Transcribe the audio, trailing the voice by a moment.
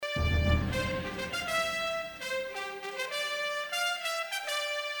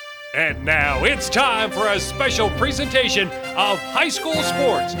And now it's time for a special presentation of high school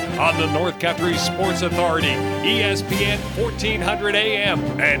sports on the North Country Sports Authority, ESPN 1400 AM.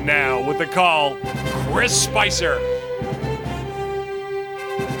 And now with the call, Chris Spicer.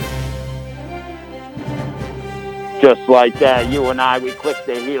 Just like that, you and I, we clicked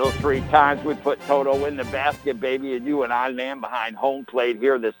the heels 3 times. We put Toto in the basket, baby, and you and I land behind home plate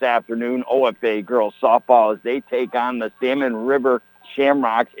here this afternoon. OFA girls softball as they take on the Salmon River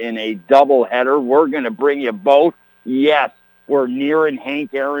Shamrocks in a doubleheader. We're going to bring you both. Yes, we're nearing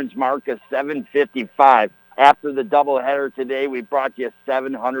Hank Aaron's mark of 755. After the doubleheader today, we brought you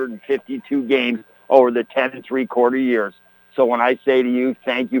 752 games over the 10 3/4 years. So when I say to you,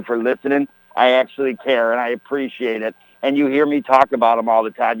 thank you for listening, I actually care, and I appreciate it. And you hear me talk about them all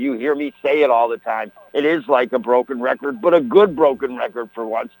the time. You hear me say it all the time. It is like a broken record, but a good broken record for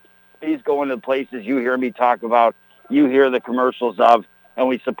once. Please go into the places you hear me talk about, you hear the commercials of, and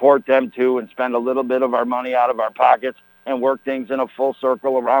we support them too and spend a little bit of our money out of our pockets and work things in a full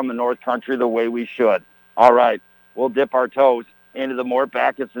circle around the North Country the way we should. All right, we'll dip our toes into the Mort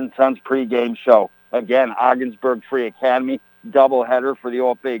Backus & Sons pregame show. Again, Ogdensburg Free Academy, doubleheader for the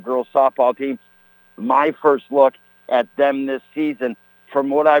OFA girls softball team. My first look at them this season, from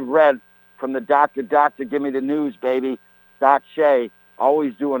what I've read from the doctor, give me the news, baby. Doc Shea,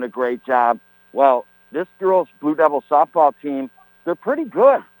 always doing a great job. Well, this girls' Blue Devil softball team, they're pretty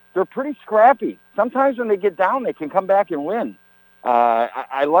good. They're pretty scrappy. Sometimes when they get down, they can come back and win.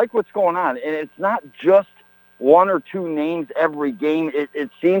 I like what's going on. And it's not just 1 or 2 names every game. It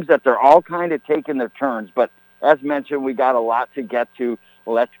seems that they're all kind of taking their turns. But as mentioned, we got a lot to get to.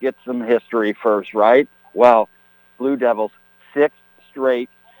 Let's get some history first, right? Well, Blue Devils, 6 straight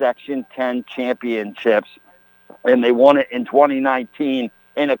Section 10 championships, and they won it in 2019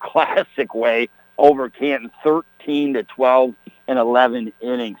 in a classic way over Canton, 13-12 in 11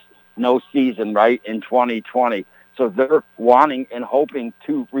 innings. No season, right, in 2020. So they're wanting and hoping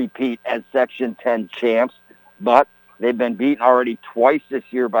to repeat as Section 10 champs, but they've been beaten already twice this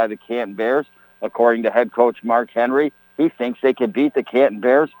year by the Canton Bears. According to head coach Mark Henry, he thinks they can beat the Canton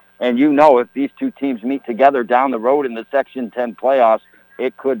Bears. And you know, if these two teams meet together down the road in the Section 10 playoffs,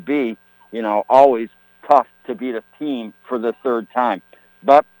 it could be, always tough to beat a team for the 3rd time.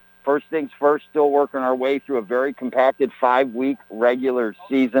 But first things first, still working our way through a very compacted 5-week regular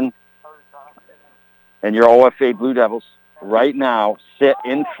season. And your OFA Blue Devils right now sit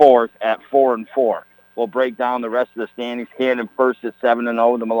in 4th at 4-4. We'll break down the rest of the standings. Canton first at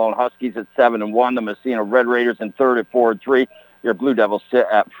 7-0. The Malone Huskies at 7-1. The Messina Red Raiders in 3rd at 4-3. Your Blue Devils sit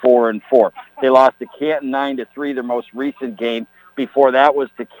at 4-4. They lost to Canton 9-3, their most recent game. Before that was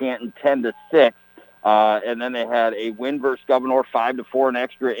to Canton 10-6. And then they had a win versus Governor 5-4 in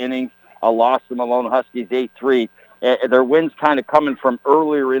extra innings. A loss to Malone Huskies 8-3. Their wins kind of coming from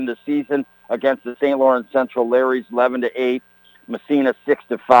earlier in the season against the St. Lawrence Central Larrys 11-8. Messina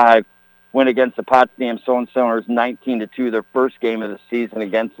 6-5. Win against the Potsdam Stone Sooners 19-2, their first game of the season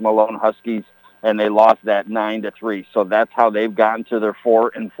against the Malone Huskies, and they lost that 9-3. So that's how they've gotten to their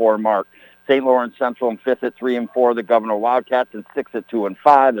 4-4 mark. St. Lawrence Central in 5th at 3-4, the Governor Wildcats in 6th at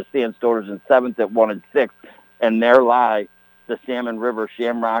 2-5, the Sandstoners in 7th at 1-6, and there lie the Salmon River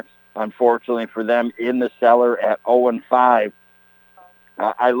Shamrocks, unfortunately for them, in the cellar at 0-5.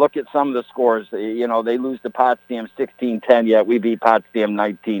 I look at some of the scores. They lose to Potsdam 16-10, yet we beat Potsdam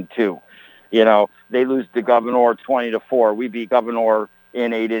 19-2. They lose to Governor 20-4. We beat Governor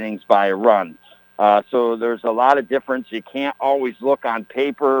in 8 innings by a run. So there's a lot of difference. You can't always look on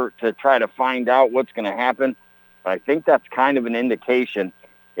paper to try to find out what's going to happen. But I think that's kind of an indication.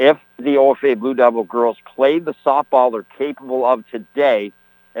 If the OFA Blue Devil girls play the softball they're capable of today,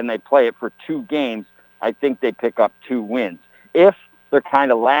 and they play it for 2 games, I think they pick up 2 wins. If they're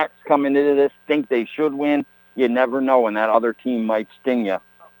kind of lax coming into this, think they should win, you never know, and that other team might sting you.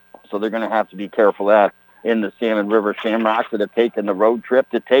 So they're going to have to be careful of that in the Salmon River Shamrocks that have taken the road trip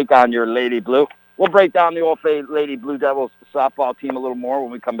to take on your Lady Blue. We'll break down the OFA Lady Blue Devils softball team a little more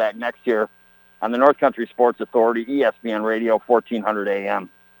when we come back next year on the North Country Sports Authority, ESPN Radio, 1400 AM.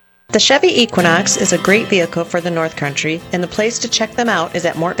 The Chevy Equinox is a great vehicle for the North Country, and the place to check them out is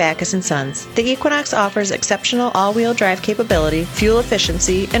at Mort Backus & Sons. The Equinox offers exceptional all-wheel drive capability, fuel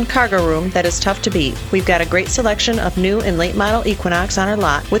efficiency, and cargo room that is tough to beat. We've got a great selection of new and late model Equinox on our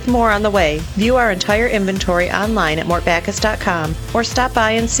lot, with more on the way. View our entire inventory online at mortbackus.com, or stop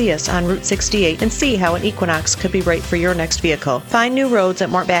by and see us on Route 68 and see how an Equinox could be right for your next vehicle. Find new roads at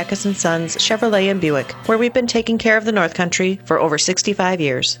Mort Backus & Sons Chevrolet and Buick, where we've been taking care of the North Country for over 65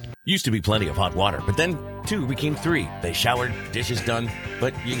 years. Used to be plenty of hot water, but then 2 became 3. They showered, dishes done,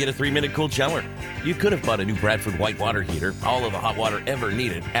 but you get a 3-minute cold shower. You could have bought a new Bradford white water heater, all of the hot water ever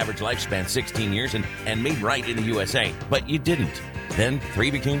needed, average lifespan 16 years, and made right in the USA, but you didn't. Then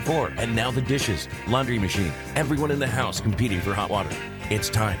 3 became 4, and now the dishes, laundry machine, everyone in the house competing for hot water. It's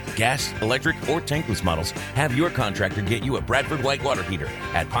time. Gas, electric, or tankless models. Have your contractor get you a Bradford white water heater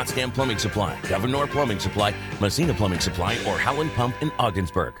at Potsdam Plumbing Supply, Governor Plumbing Supply, Messina Plumbing Supply, or Howland Pump in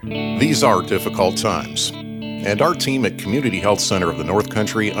Ogdensburg. These are difficult times, and our team at Community Health Center of the North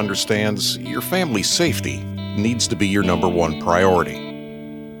Country understands your family's safety needs to be your number one priority.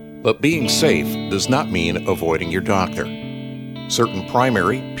 But being safe does not mean avoiding your doctor. Certain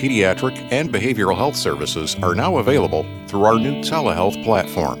primary, pediatric, and behavioral health services are now available through our new telehealth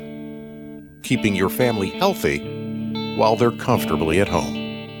platform, keeping your family healthy while they're comfortably at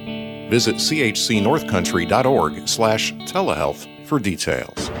home. Visit chcnorthcountry.org/telehealth for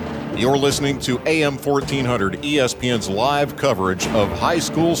details. You're listening to AM 1400 ESPN's live coverage of high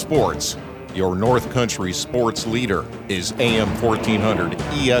school sports. Your North Country sports leader is AM 1400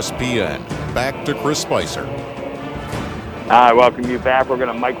 ESPN. Back to Chris Spicer. I welcome you back. We're going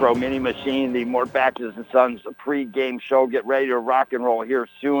to micro mini machine the Mort Backus & Sons pre-game show. Get ready to rock and roll here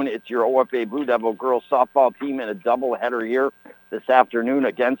soon. It's your OFA Blue Devil girls softball team in a doubleheader here this afternoon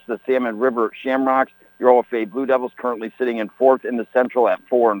against the Salmon River Shamrocks. Your OFA Blue Devils currently sitting in 4th in the Central at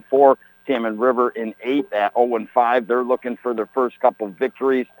 4-4. Salmon River in 8th at 0-5. They're looking for their first couple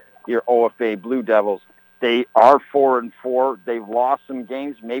victories. Your OFA Blue Devils, they are 4-4. They've lost some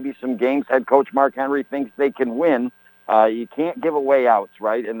games, maybe some games head coach Mark Henry thinks they can win. You can't give away outs,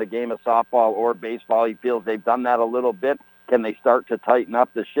 right, in the game of softball or baseball. He feels they've done that a little bit. Can they start to tighten up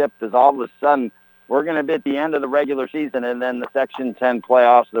the ship? Because all of a sudden, we're going to be at the end of the regular season and then the Section 10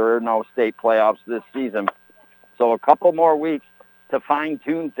 playoffs. There are no state playoffs this season. So a couple more weeks to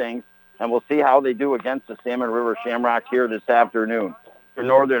fine-tune things, and we'll see how they do against the Salmon River Shamrocks here this afternoon. For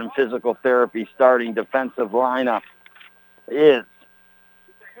Northern Physical Therapy starting defensive lineup is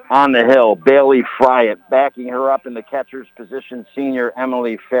on the hill, Bailey Fryatt. Backing her up in the catcher's position, senior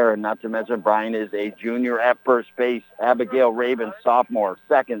Emily Farron. Not to mention Brian is a junior at first base. Abigail Raven, sophomore.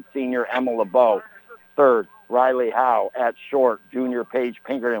 Second, senior Emma LeBeau. Third, Riley Howe at short. Junior Paige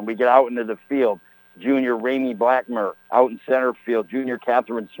Pinkerton. We get out into the field. Junior Ramey Blackmer out in center field. Junior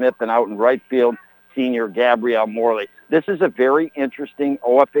Catherine Smith, and out in right field, senior Gabrielle Morley. This is a very interesting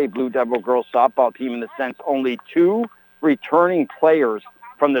OFA Blue Devil girls softball team in the sense only 2 returning players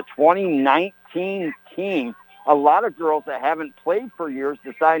from the 2019 team. A lot of girls that haven't played for years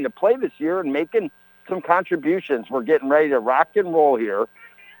deciding to play this year and making some contributions. We're getting ready to rock and roll here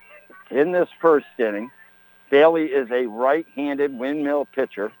in this first inning. Bailey is a right-handed windmill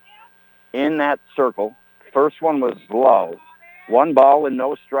pitcher in that circle. First one was low. 1 ball and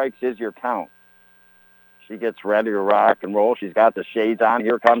no strikes is your count. She gets ready to rock and roll. She's got the shades on.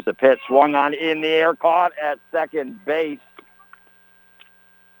 Here comes the pitch. Swung on in the air, caught at second base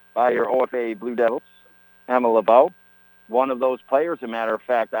by your OFA Blue Devils, Emma LeBeau. One of those players, as a matter of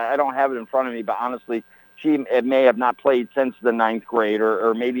fact. I don't have it in front of me, but honestly, she may have not played since the 9th grade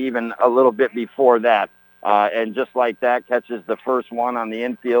or maybe even a little bit before that. And just like that, catches the first one on the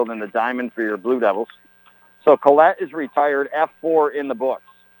infield and the diamond for your Blue Devils. So Colette is retired, F4 in the books.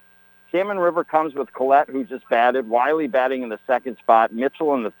 Salmon River comes with Colette, who just batted. Wiley batting in the 2nd spot.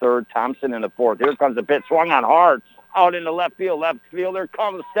 Mitchell in the 3rd. Thompson in the 4th. Here comes the pitch. Swung on hard. Out in the left field. Left fielder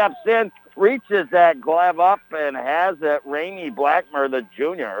comes, steps in, reaches that glove up, and has it. Ramey Blackmer, the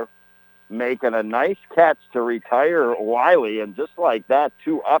junior, making a nice catch to retire Wiley. And just like that,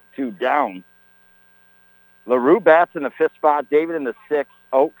 2 up, 2 down. LaRue bats in the 5th spot. David in the 6th.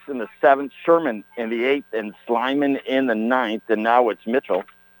 Oakes in the 7th. Sherman in the 8th. And Slyman in the 9th. And now it's Mitchell.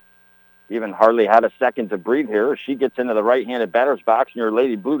 Even hardly had a second to breathe here. She gets into the right-handed batter's box, and your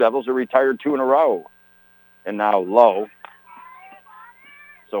Lady Blue Devils are retired 2 in a row. And now low.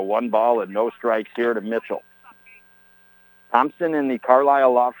 So 1 ball and no strikes here to Mitchell. Thompson in the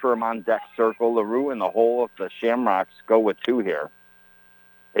Carlisle Law Firm on deck circle. LaRue in the hole of the Shamrocks go with 2 here.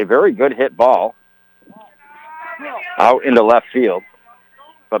 A very good hit ball out into left field.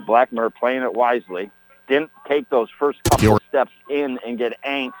 But Blackmer playing it wisely. Didn't take those first couple of steps in and get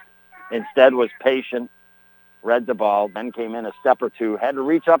angst. Instead was patient. Read the ball. Then came in a step or 2. Had to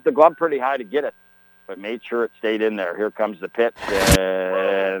reach up the glove pretty high to get it, but made sure it stayed in there. Here comes the pitch,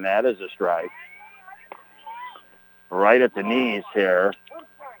 and that is a strike. Right at the knees here.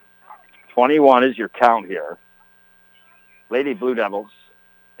 21 is your count here. Lady Blue Devils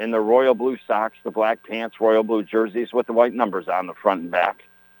in the royal blue socks, the black pants, royal blue jerseys with the white numbers on the front and back.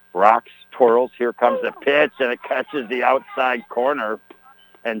 Rocks, twirls. Here comes the pitch, and it catches the outside corner.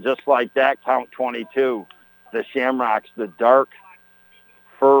 And just like that, count 22. The Shamrocks, the dark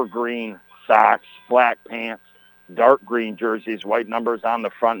fur green socks, black pants, dark green jerseys, white numbers on the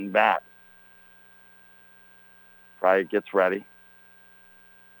front and back. Friday gets ready.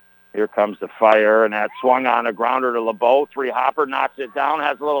 Here comes the fire, and that swung on a grounder to LeBeau. Hopper knocks it down,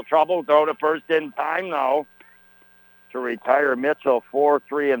 has a little trouble. Throw to first in time, though, to retire Mitchell.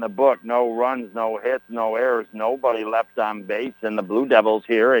 4-3 in the book. No runs, no hits, no errors. Nobody left on base. And the Blue Devils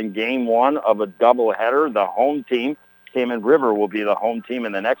here in game one of a doubleheader. The home team, Salmon River, will be the home team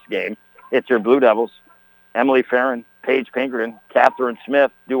in the next game. It's your Blue Devils. Emily Farron, Paige Pinkerton, Catherine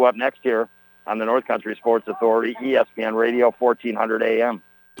Smith due up next here on the North Country Sports Authority, ESPN Radio, 1400 AM.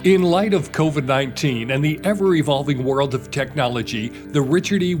 In light of COVID-19 and the ever-evolving world of technology, the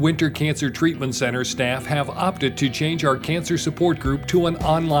Richard E. Winter Cancer Treatment Center staff have opted to change our cancer support group to an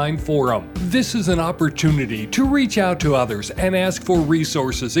online forum. This is an opportunity to reach out to others and ask for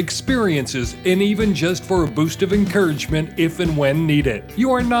resources, experiences, and even just for a boost of encouragement if and when needed.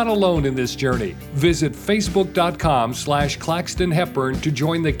 You are not alone in this journey. Visit facebook.com/Claxton Hepburn to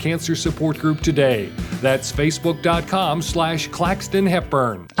join the cancer support group today. That's facebook.com/Claxton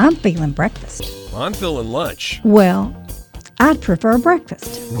Hepburn. I'm feeling breakfast. I'm feeling lunch. Well, I'd prefer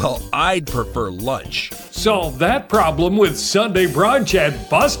breakfast. Well, I'd prefer lunch. Solve that problem with Sunday brunch at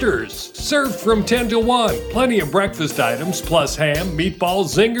Buster's. Served from 10 to 1. Plenty of breakfast items, plus ham,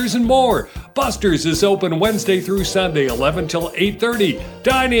 meatballs, zingers, and more. Buster's is open Wednesday through Sunday, 11 till 8:30.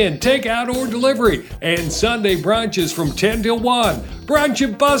 Dine in, take out, or delivery. And Sunday brunch is from 10 till 1. Brunch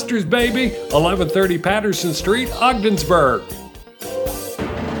at Buster's, baby. 1130 Patterson Street, Ogdensburg.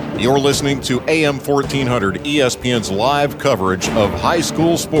 You're listening to AM 1400 ESPN's live coverage of high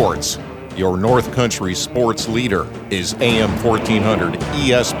school sports. Your North Country sports leader is AM 1400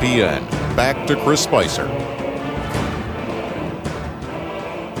 ESPN. Back to Chris Spicer.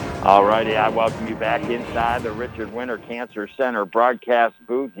 All righty, I welcome you back inside the Richard Winter Cancer Center broadcast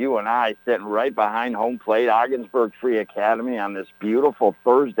booth. You and I sitting right behind home plate, Ogdensburg Free Academy, on this beautiful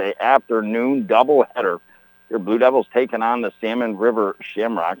Thursday afternoon doubleheader. Your Blue Devils taking on the Salmon River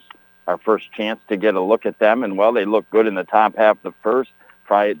Shamrocks. Our first chance to get a look at them, and, well, they look good in the top half of the first.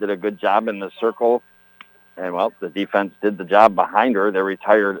 Fry did a good job in the circle, and, well, the defense did the job behind her. They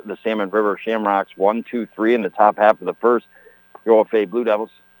retired the Salmon River Shamrocks 1-2-3 in the top half of the first. Your OFA Blue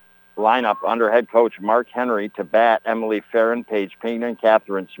Devils lineup under head coach Mark Henry to bat: Emily Farron, Paige Pinkerton,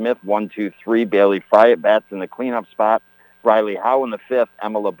 Catherine Smith, 1-2-3. Bailey Fry bats in the cleanup spot. Riley Howe in the fifth,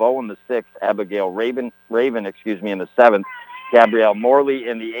 Emma LeBeau in the sixth, Abigail Raven in the seventh, Gabrielle Morley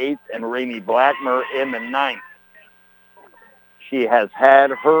in the eighth, and Rainey Blackmer in the ninth. She has had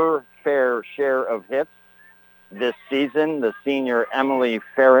her fair share of hits this season. The senior Emily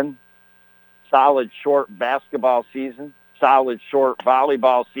Farron, solid short basketball season, solid short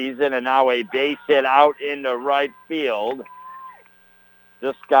volleyball season, and now a base hit out into right field.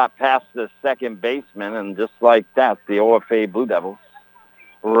 Just got past the second baseman, and just like that, the OFA Blue Devils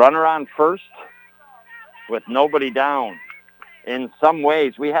runner on first with nobody down. In some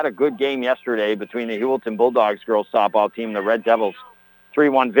ways, we had a good game yesterday between the Hewelton Bulldogs girls softball team and the Red Devils.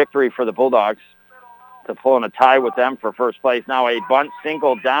 3-1 victory for the Bulldogs to pull in a tie with them for first place. Now a bunt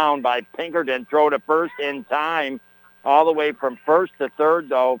single down by Pinkerton. Throw to first in time. All the way from first to third,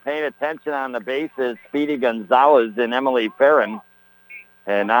 though, paying attention on the bases, Speedy Gonzalez and Emily Farron.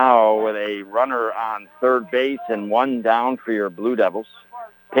 And now with a runner on third base and one down for your Blue Devils.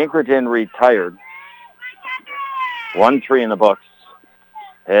 Pinkerton retired. 1-3 in the books.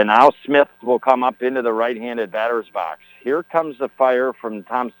 And now Smith will come up into the right-handed batter's box. Here comes the fire from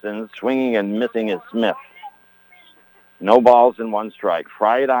Thompson. Swinging and missing is Smith. No balls and one strike.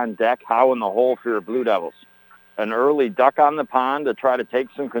 Fry it on deck. Howe in the hole for your Blue Devils. An early duck on the pond to try to take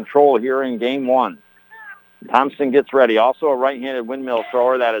some control here in game one. Thompson gets ready. Also a right-handed windmill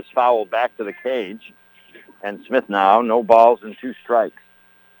thrower that is fouled back to the cage. And Smith now, no balls and two strikes.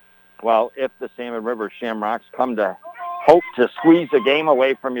 Well, if the Salmon River Shamrocks come to hope to squeeze the game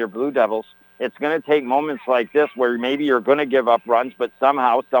away from your Blue Devils, it's going to take moments like this where maybe you're going to give up runs, but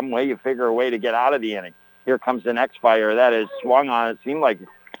somehow, some way, you figure a way to get out of the inning. Here comes the next fire. That is swung on. It seemed like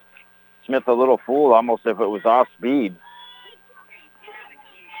Smith a little fool, almost if it was off speed.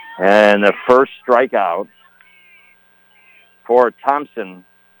 And the first strikeout for Thompson.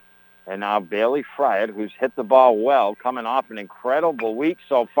 And now Bailey Fried, who's hit the ball well, coming off an incredible week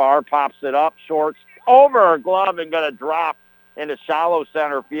so far, pops it up, short, over her glove, and going to drop into shallow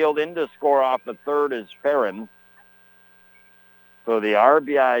center field. In to score off the third is Farron. So the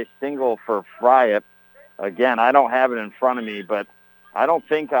RBI single for Fried. Again, I don't have it in front of me, but I don't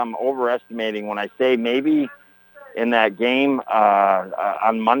think I'm overestimating when I say maybe in that game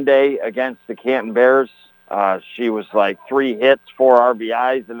on Monday against the Canton Bears. She was like 3 hits, 4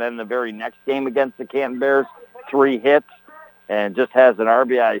 RBIs, and then the very next game against the Canton Bears, 3 hits, and just has an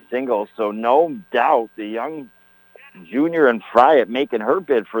RBI single. So no doubt the young junior and Friat making her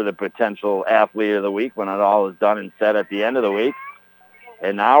bid for the potential athlete of the week when it all is done and said at the end of the week.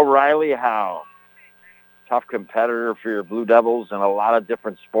 And now Riley Howe, tough competitor for your Blue Devils in a lot of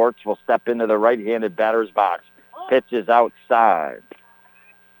different sports, will step into the right-handed batter's box. Pitch is outside.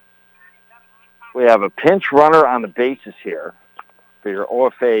 We have a pinch runner on the bases here for your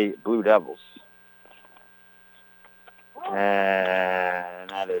OFA Blue Devils. And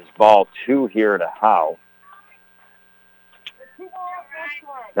that is ball 2 here to Howe.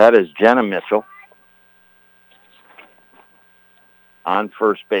 That is Jenna Mitchell. On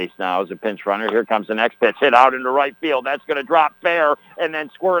first base now as a pinch runner. Here comes the next pitch. Hit out into right field. That's going to drop fair and then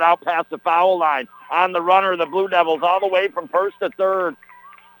squirt out past the foul line. On the runner, the Blue Devils all the way from first to third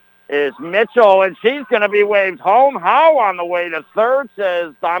is Mitchell, and she's going to be waved home. Howe on the way to third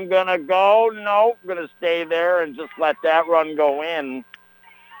says, I'm going to go. Nope, I'm going to stay there and just let that run go in.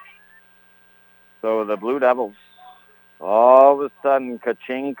 So the Blue Devils, all of a sudden,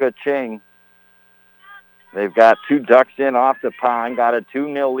 ka-ching, ka-ching. They've got 2 ducks in off the pond, got a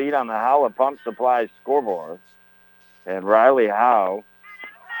 2-0 lead on the Howland Pump Supply scoreboard. And Riley Howe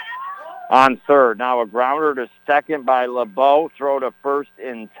on third. Now a grounder to second by LeBeau. Throw to first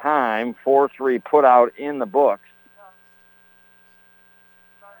in time. 4-3 put out in the books.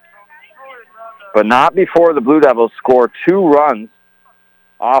 But not before the Blue Devils score 2 runs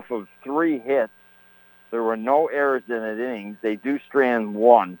off of 3 hits. There were no errors in the innings. They do strand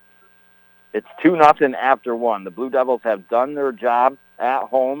 1. It's 2-0 after 1. The Blue Devils have done their job at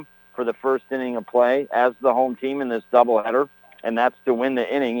home for the first inning of play as the home team in this doubleheader, and that's to win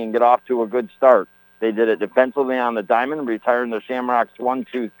the inning and get off to a good start. They did it defensively on the diamond, retiring the Shamrocks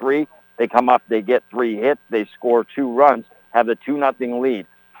 1-2-3. They come up, they get 3 hits, they score 2 runs, have the 2-0 lead.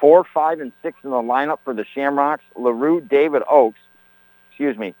 4, 5, and 6 in the lineup for the Shamrocks.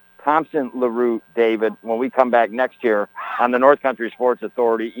 Thompson, LaRue, David, when we come back next year on the North Country Sports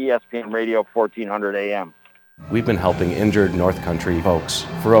Authority, ESPN Radio, 1400 AM. We've been helping injured North Country folks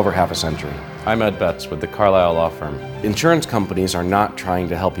for over half a century. I'm Ed Betts with the Carlisle Law Firm. Insurance companies are not trying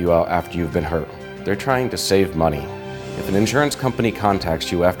to help you out after you've been hurt. They're trying to save money. If an insurance company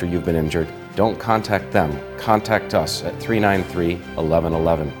contacts you after you've been injured, don't contact them. Contact us at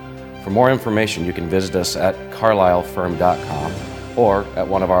 393-1111. For more information, you can visit us at carlislefirm.com or at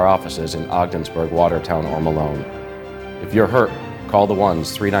one of our offices in Ogdensburg, Watertown, or Malone. If you're hurt, call the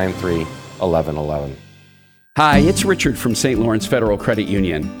ones 393-1111. Hi, it's Richard from St. Lawrence Federal Credit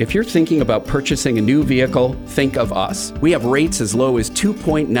Union. If you're thinking about purchasing a new vehicle, think of us. We have rates as low as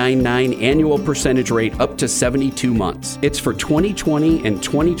 2.99 annual percentage rate up to 72 months. It's for 2020 and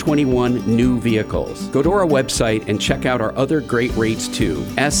 2021 new vehicles. Go to our website and check out our other great rates too.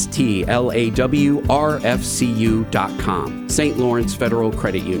 STLAWRFCU.com. St. Lawrence Federal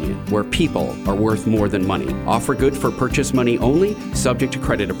Credit Union, where people are worth more than money. Offer good for purchase money only, subject to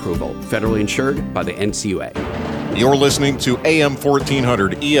credit approval. Federally insured by the NCUA. You're listening to AM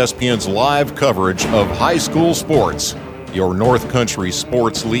 1400 ESPN's live coverage of high school sports. Your North Country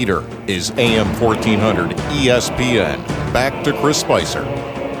sports leader is AM 1400 ESPN. Back to Chris Spicer.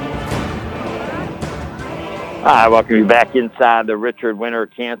 Hi, welcome you back inside the Richard Winter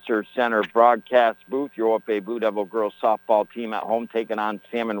Cancer Center broadcast booth. Your OFA Blue Devil girls softball team at home taking on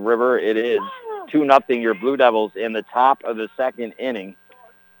Salmon River. It is 2-0 your Blue Devils in the top of the second inning.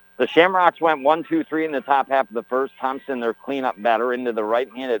 The Shamrocks went 1-2-3 in the top half of the first. Thompson, their cleanup batter, into the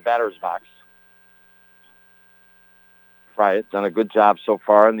right-handed batter's box. Friat's done a good job so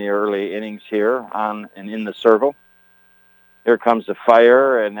far in the early innings here on and in the circle. Here comes the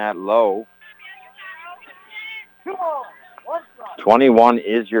fire, and that low. 21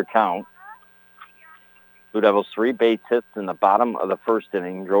 is your count. Blue Devils 3 base hits in the bottom of the first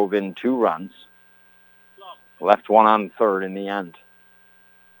inning, drove in 2 runs. Left 1 on third in the end.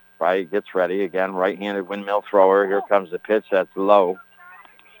 Right, gets ready again, right-handed windmill thrower. Here comes the pitch, that's low.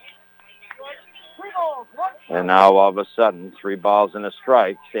 And now all of a sudden, 3 balls and a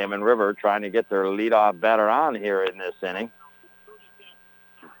strike. Salmon River trying to get their leadoff batter on here in this inning.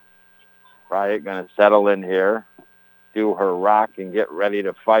 Right, going to settle in here, do her rock, and get ready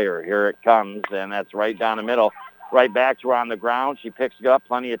to fire. Here it comes, and that's right down the middle. Right back to her on the ground. She picks it up,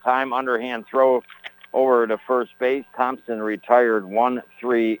 plenty of time, underhand throw over to first base. Thompson retired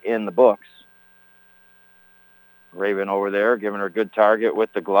 1-3 in the books. Raven over there giving her a good target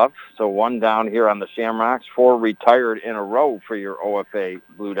with the glove. So 1 down here on the Shamrocks. 4 retired in a row for your OFA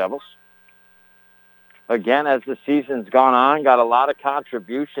Blue Devils. again, as the season's gone on, got a lot of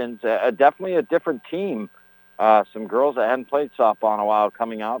contributions. Definitely a different team. Some girls that hadn't played softball in a while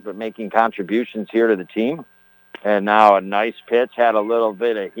coming out, but making contributions here to the team. And now a nice pitch, had a little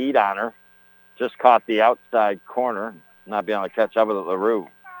bit of heat on her. Just caught the outside corner, not being able to catch up with it, LaRue.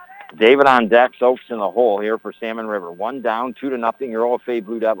 David on deck, Oaks in the hole here for Salmon River. 1 down, 2-0, your OFA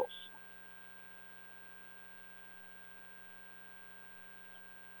Blue Devils.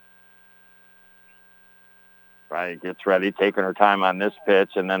 Right, gets ready, taking her time on this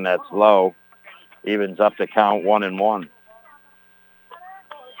pitch, and then that's low. Evens up the count 1-1.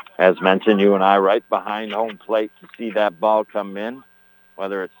 As mentioned, you and I right behind home plate to see that ball come in,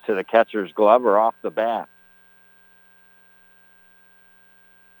 whether it's to the catcher's glove or off the bat.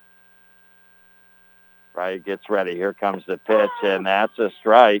 Right, gets ready. Here comes the pitch, and that's a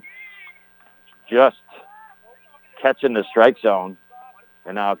strike. Just catching the strike zone.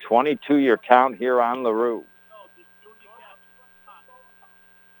 And now 22-year count here on LaRue.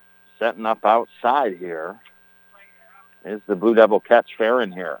 Setting up outside here is the Blue Devil catch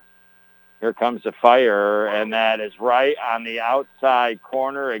Farron here. Here comes the fire, and that is right on the outside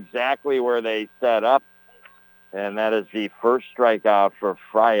corner, exactly where they set up. And that is the first strikeout for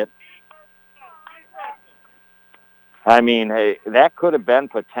Friott. I mean, hey, that could have been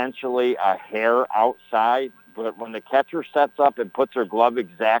potentially a hair outside, but when the catcher sets up and puts her glove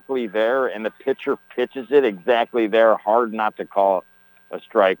exactly there and the pitcher pitches it exactly there, hard not to call it a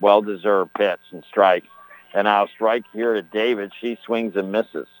strike. Well-deserved pitch and strike. And now strike here to David. She swings and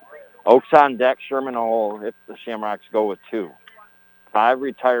misses. Oaks on deck, Sherman hole if the Shamrocks go with 2. 5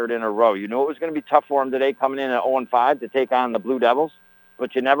 retired in a row. You knew it was going to be tough for them today coming in at 0-5 to take on the Blue Devils,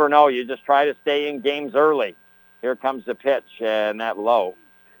 but you never know. You just try to stay in games early. Here comes the pitch, and that low.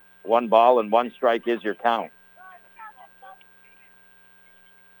 1 ball and 1 strike is your count.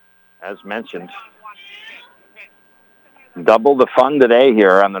 As mentioned, double the fun today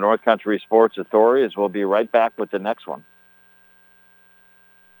here on the North Country Sports Authority, as we'll be right back with the next one.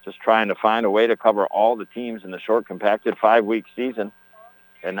 Just trying to find a way to cover all the teams in the short, compacted 5-week season.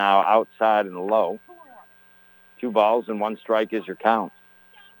 And now outside and low. 2 balls and 1 strike is your count.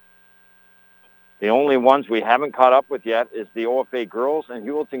 The only ones we haven't caught up with yet is the OFA girls and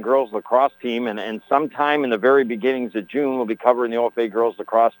Hewlton girls lacrosse team. And sometime in the very beginnings of June, we'll be covering the OFA girls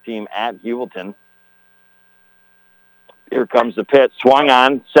lacrosse team at Hewlton. Here comes the pitch. Swung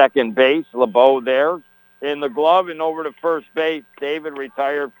on second base. LeBeau there in the glove and over to first base. David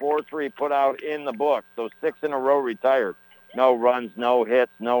retired 4-3, put out in the book. So 6 in a row retired. No runs, no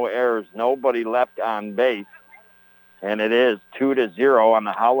hits, no errors, nobody left on base. And it is 2-0 on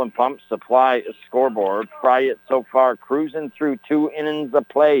the Howland Pump Supply scoreboard. Friott so far cruising through 2 innings of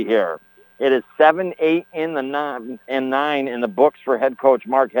play here. It is 7-8 in the 9 in the books for head coach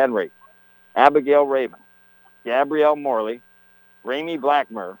Mark Henry. Abigail Raven, Gabrielle Morley, Ramey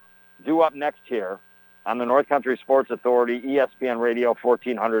Blackmer, due up next here on the North Country Sports Authority, ESPN Radio,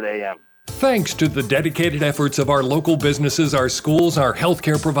 1400 AM. Thanks to the dedicated efforts of our local businesses, our schools, our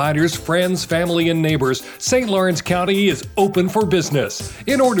healthcare providers, friends, family, and neighbors, St. Lawrence County is open for business.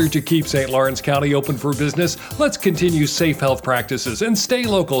 In order to keep St. Lawrence County open for business, let's continue safe health practices and stay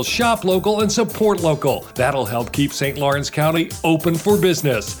local, shop local, and support local. That'll help keep St. Lawrence County open for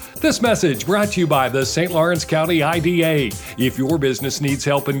business. This message brought to you by the St. Lawrence County IDA. If your business needs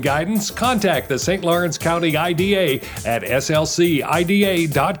help and guidance, contact the St. Lawrence County IDA at slcida.com.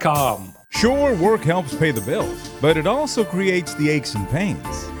 Sure, work helps pay the bills, but it also creates the aches and pains.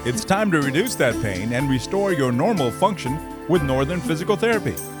 It's time to reduce that pain and restore your normal function with Northern Physical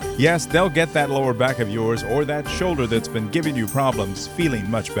Therapy. Yes, they'll get that lower back of yours or that shoulder that's been giving you problems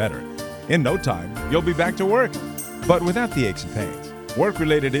feeling much better. In no time, you'll be back to work, but without the aches and pains.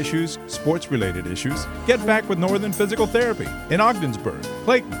 Work-related issues, sports-related issues, get back with Northern Physical Therapy in Ogdensburg,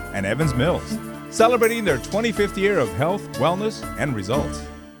 Clayton, and Evans Mills, celebrating their 25th year of health, wellness, and results.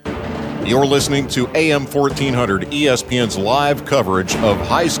 You're listening to AM 1400 ESPN's live coverage of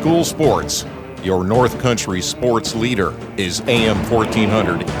high school sports. Your North Country sports leader is AM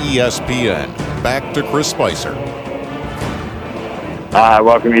 1400 ESPN. Back to Chris Spicer.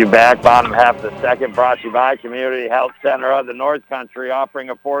 Welcome you back. Bottom half of the second brought to you by Community Health Center of the North Country, offering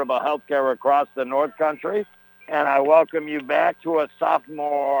affordable health care across the North Country. And I welcome you back to a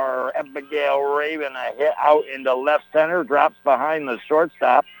sophomore, Abigail Raven, a hit out into left center, drops behind the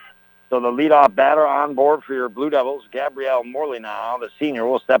shortstop. So the leadoff batter on board for your Blue Devils, Gabrielle Morley now, the senior,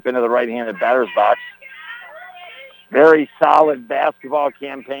 will step into the right-handed batter's box. Very solid basketball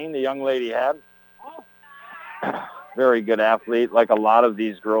campaign the young lady had. Very good athlete, like a lot of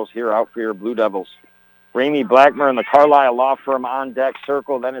these girls here out for your Blue Devils. Ramey Blackmer and the Carlisle Law Firm on deck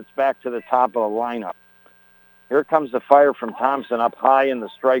circle, then it's back to the top of the lineup. Here comes the fire from Thompson up high in the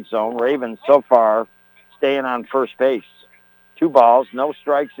strike zone. Ravens so far staying on first base. 2 balls, no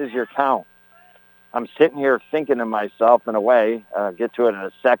strikes is your count. I'm sitting here thinking to myself in a way, get to it in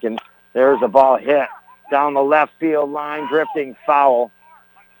a second. There's a ball hit down the left field line, drifting foul.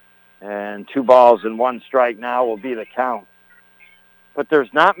 And 2 balls and 1 strike now will be the count. But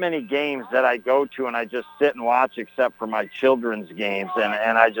there's not many games that I go to and I just sit and watch except for my children's games,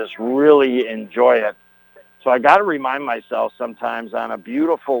 and I just really enjoy it. So I got to remind myself sometimes on a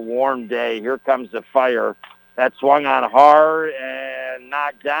beautiful warm day, here comes the fire. That swung on hard and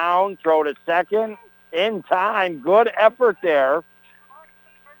knocked down, throw to second, in time. Good effort there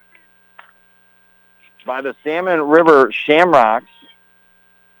by the Salmon River Shamrocks.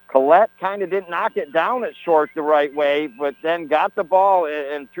 Collette kind of didn't knock it down at short the right way, but then got the ball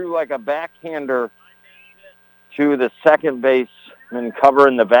and threw like a backhander to the second baseman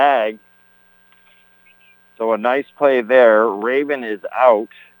covering the bag. So a nice play there. Raven is out.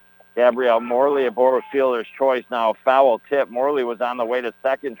 Gabrielle Morley aboard with fielder's choice now. Foul tip. Morley was on the way to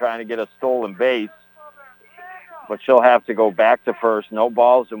second trying to get a stolen base, but she'll have to go back to first. No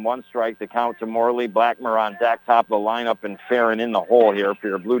balls and 1 strike to count to Morley. Blackmer on deck, top of the lineup, and Farron in the hole here for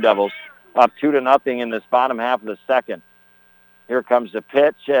your Blue Devils. Up 2-0 in this bottom half of the second. Here comes the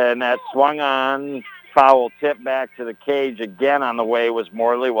pitch, and that swung on. Foul tip back to the cage again on the way was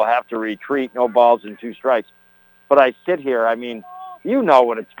Morley. Will have to retreat. No balls and 2 strikes. But I sit here, I mean, you know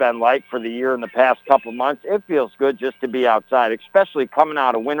what it's been like for the year in the past couple months. It feels good just to be outside, especially coming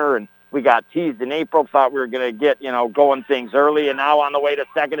out of winter. And we got teased in April, thought we were going to get, going things early. And now on the way to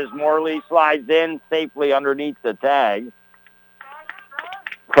second is Morley, slides in safely underneath the tag.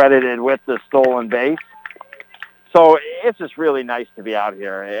 Credited with the stolen base. So it's just really nice to be out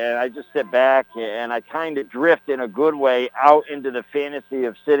here. And I just sit back and I kind of drift in a good way out into the fantasy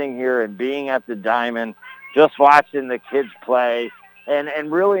of sitting here and being at the Diamond, just watching the kids play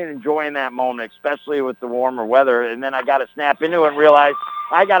and really enjoying that moment, especially with the warmer weather. And then I got to snap into it and realize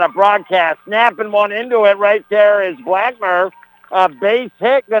I got a broadcast. Snapping one into it right there is Blackmer. A base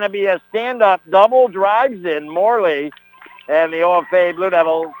hit, going to be a stand-up double, drives in Morley. And the OFA Blue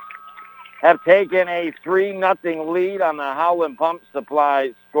Devils have taken a 3-0 lead on the Howland Pump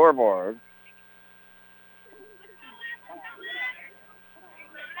Supply scoreboard.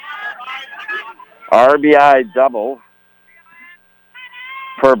 RBI double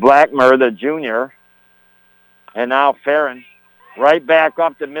for Blackmer, the junior. And now Farron right back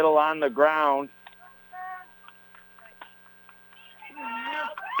up the middle on the ground.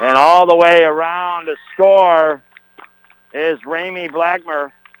 And all the way around to score is Ramey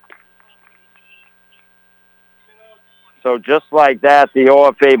Blackmer. So just like that, the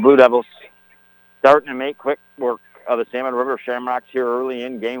OFA Blue Devils starting to make quick work of the Salmon River Shamrocks here early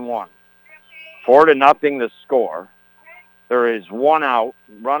in game 1. 4-0 the score. There is 1 out,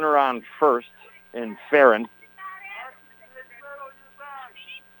 runner on first in Farron.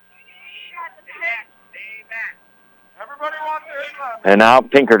 And now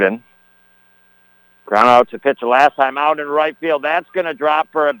Pinkerton. Ground out to pitch the last time out in right field. That's going to drop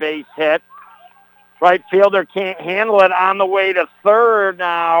for a base hit. Right fielder can't handle it on the way to third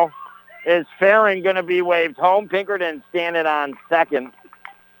now. Is Farron going to be waved home? Pinkerton standing on second.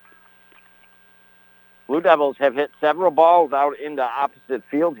 Blue Devils have hit several balls out into opposite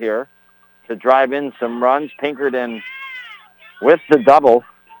field here to drive in some runs. Pinkerton with the double.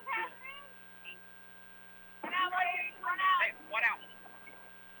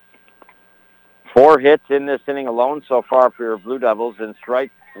 Four hits in this inning alone so far for your Blue Devils, and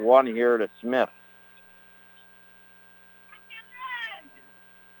strike 1 here to Smith.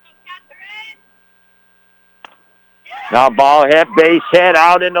 Now ball hit, base hit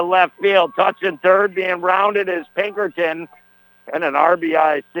out into left field. Touching third, being rounded is Pinkerton, and an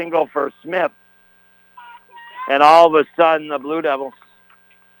RBI single for Smith. And all of a sudden, the Blue Devils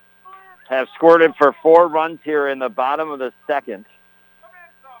have scored for 4 runs here in the bottom of the second.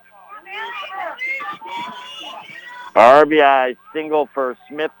 RBI single for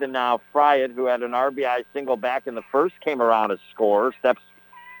Smith, and now Fryatt, who had an RBI single back in the first, came around to score. Steps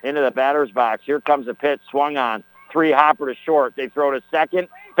into the batter's box. Here comes a pitch, swung on. 3-hopper to short. They throw to second.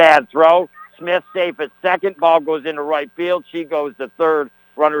 Bad throw. Smith safe at second. Ball goes into right field. She goes to third.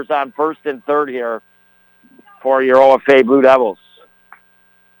 Runners on first and third here for your OFA Blue Devils.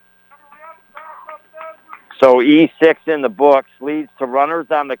 So E6 in the books leads to runners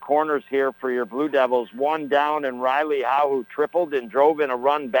on the corners here for your Blue Devils. 1 down, and Riley Howe, who tripled and drove in a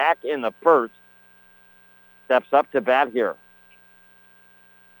run back in the first, steps up to bat here.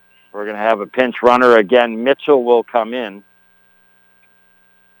 We're going to have a pinch runner again. Mitchell will come in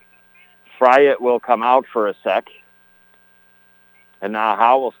Fryatt will come out for a sec. And now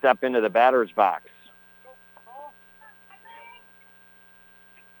Howe will step into the batter's box.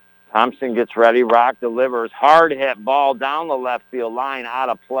 Thompson gets ready. Rock delivers. Hard hit ball down the left field line, out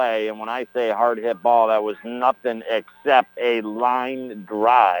of play. And when I say hard hit ball, that was nothing except a line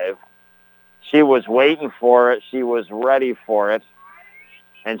drive. She was waiting for it. She was ready for it.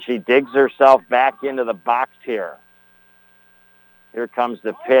 And she digs herself back into the box here. Here comes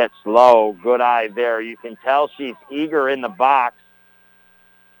the pitch. Low. Good eye there. You can tell she's eager in the box.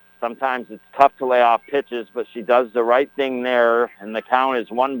 Sometimes it's tough to lay off pitches, but she does the right thing there, and the count is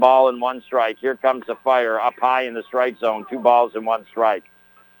 1 ball and 1 strike. Here comes the fire up high in the strike zone, 2 balls and 1 strike.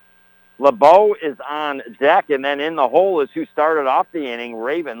 LeBeau is on deck, and then in the hole is who started off the inning,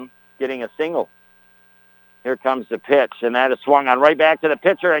 Raven, getting a single. Here comes the pitch, and that is swung on right back to the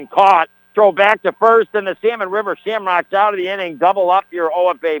pitcher and caught. Throw back to first, and the Salmon River Shamrocks out of the inning. Double up your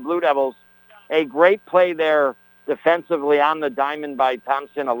OFA Blue Devils. A great play there defensively on the diamond by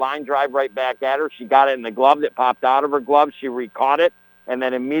Thompson. A line drive right back at her. She got it in the glove that popped out of her glove. She recaught it and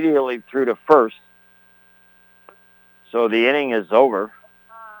then immediately threw to first. So the inning is over.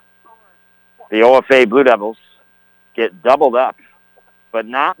 The OFA Blue Devils get doubled up, but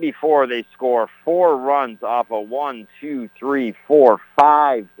not before they score 4 runs off of 1, 2, 3, 4,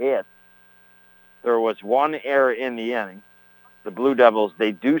 5 hits. There was 1 error in the inning. The Blue Devils,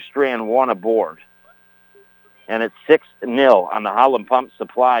 they do strand 1 aboard. And it's 6-0 on the Holland Pump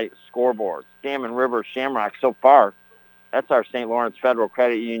Supply scoreboard. Salmon River Shamrock so far, that's our St. Lawrence Federal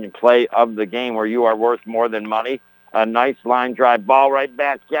Credit Union play of the game where you are worth more than money. A nice line drive ball right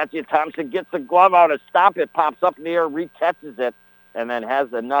back. Catch it. Thompson gets the glove out to stop it. Pops up in the air, recatches it, and then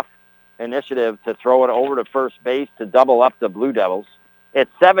has enough initiative to throw it over to first base to double up the Blue Devils.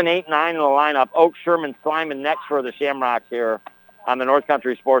 It's 7, 8, 9 in the lineup. Oak, Sherman, Slyman next for the Shamrocks here on the North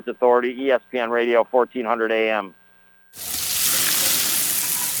Country Sports Authority, ESPN Radio, 1400 AM.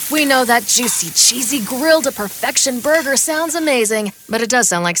 We know that juicy, cheesy, grilled to perfection burger sounds amazing, but it does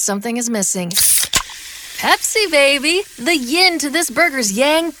sound like something is missing. Pepsi, baby! The yin to this burger's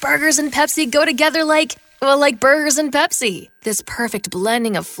yang. Burgers and Pepsi go together like burgers and Pepsi. This perfect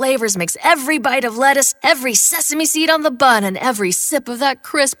blending of flavors makes every bite of lettuce, every sesame seed on the bun, and every sip of that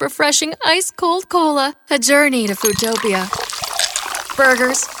crisp, refreshing, ice-cold cola a journey to Foodtopia.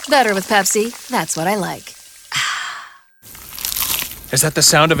 Burgers, better with Pepsi. That's what I like. Is that the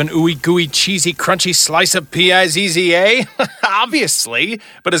sound of an ooey gooey, cheesy, crunchy slice of P-I-Z-Z-A? Obviously.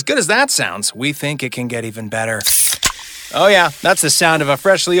 But as good as that sounds, we think it can get even better. Oh yeah, that's the sound of a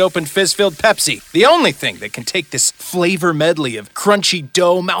freshly opened fizz-filled Pepsi. The only thing that can take this flavor medley of crunchy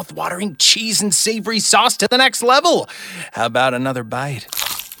dough, mouth-watering cheese, and savory sauce to the next level. How about another bite?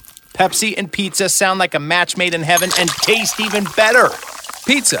 Pepsi and pizza sound like a match made in heaven and taste even better.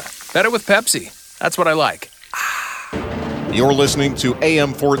 Pizza, better with Pepsi. That's what I like. You're listening to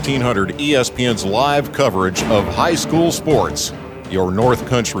AM 1400 ESPN's live coverage of high school sports. Your North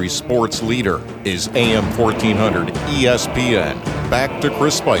Country sports leader is AM 1400 ESPN. Back to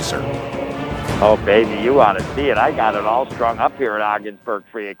Chris Spicer. Oh, baby, you ought to see it. I got it all strung up here at Ogdensburg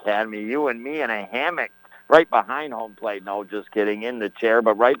Free Academy. You and me in a hammock right behind home plate. No, just kidding, in the chair,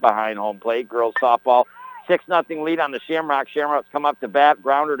 but right behind home plate. Girls softball, 6-0 lead on the Shamrocks. Shamrocks come up to bat,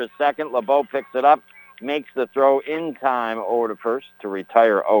 grounder to second. LeBeau picks it up. Makes the throw in time over to first to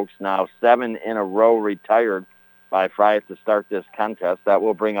retire Oaks. Now 7 in a row retired by Fryatt to start this contest. That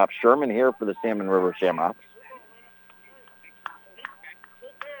will bring up Sherman here for the Salmon River Shamrocks.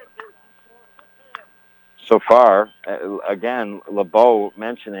 So far, again, LeBeau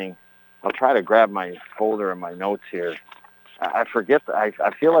mentioning, I'll try to grab my folder and my notes here. I forget, I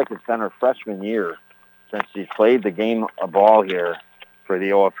feel like it's been her freshman year since she played the game of ball here for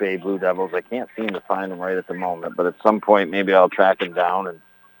the OFA Blue Devils. I can't seem to find them right at the moment, but at some point maybe I'll track them down.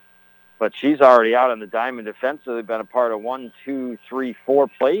 But she's already out on the diamond defensively, been a part of 1, 2, 3, 4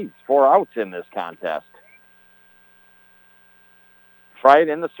 plays, 4 outs in this contest. Fryatt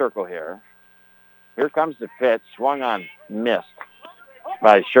in the circle here. Here comes the pitch, swung on, missed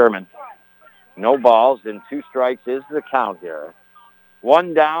by Sherman. No balls and 2 strikes is the count here.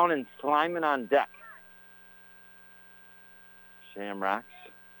 1 down and Slyman on deck. Shamrocks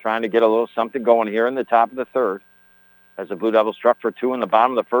trying to get a little something going here in the top of the third as the Blue Devils struck for 2 in the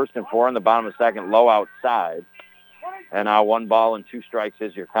bottom of the first and 4 in the bottom of the second, low outside. And now 1 ball and 2 strikes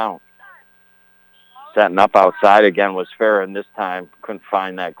is your count. Setting up outside again was fair, and this time couldn't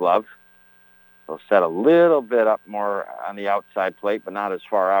find that glove. So set a little bit up more on the outside plate, but not as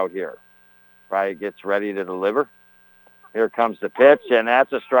far out here. Fryatt gets ready to deliver. Here comes the pitch, and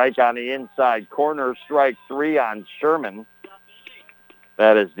that's a strike on the inside corner. Strike 3 on Sherman.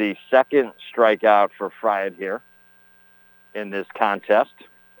 That is the second strikeout for Fried here in this contest.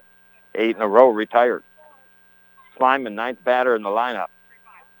 8 in a row retired. Salmon, ninth batter in the lineup.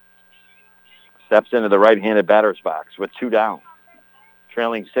 Steps into the right-handed batter's box with 2 down.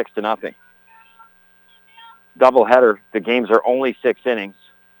 Trailing 6-0. Doubleheader. The games are only 6 innings.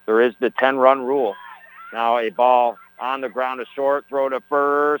 There is the 10-run rule. Now a ball on the ground to short. Throw to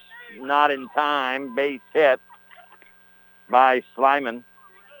first. Not in time. Base hit by Salmon.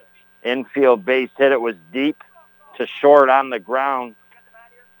 Infield base hit. It was deep to short on the ground.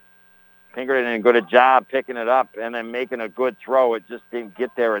 Pinkerton did a good job picking it up and then making a good throw. It just didn't get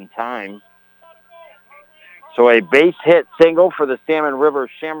there in time. So a base hit single for the Salmon River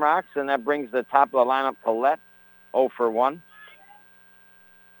Shamrocks, and that brings the top of the lineup to Lett, 0 for 1.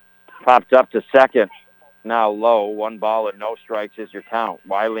 Popped up to second. Now low. 1 ball and no strikes is your count.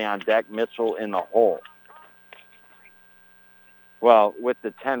 Wiley on deck. Mitchell in the hole. Well, with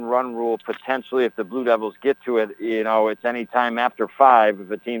the 10-run rule, potentially if the Blue Devils get to it, it's any time after 5. If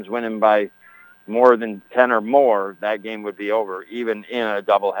a team's winning by more than 10 or more, that game would be over, even in a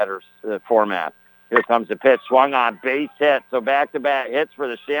doubleheader format. Here comes the pitch. Swung on, base hit. So back-to-back hits for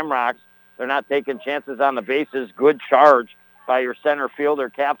the Shamrocks. They're not taking chances on the bases. Good charge by your center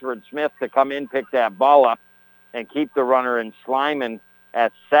fielder, Catherine Smith, to come in, pick that ball up, and keep the runner in Salmon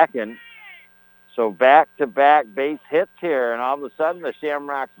at second. So back-to-back base hits here, and all of a sudden the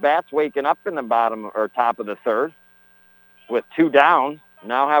Shamrocks bats waking up in the bottom or top of the third with 2 down.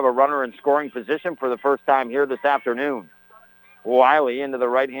 Now have a runner in scoring position for the first time here this afternoon. Wiley into the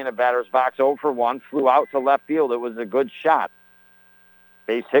right-handed batter's box, 0 for 1, flew out to left field. It was a good shot.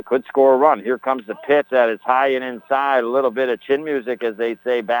 Base hit could score a run. Here comes the pitch that is high and inside, a little bit of chin music, as they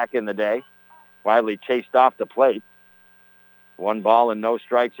say back in the day. Wiley chased off the plate. 1 ball and no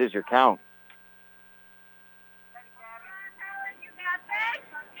strikes is your count.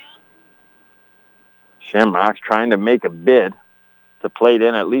 Shamrocks trying to make a bid to plate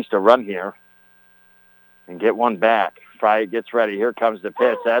in at least a run here and get 1 back. Fry gets ready. Here comes the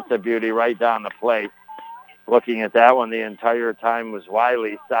pitch. That's a beauty right down the plate. Looking at that one the entire time was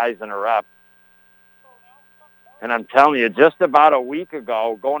Wiley sizing her up. And I'm telling you, just about a week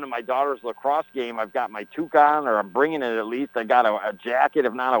ago, going to my daughter's lacrosse game, I've got my toque on, or I'm bringing it at least. I got a jacket,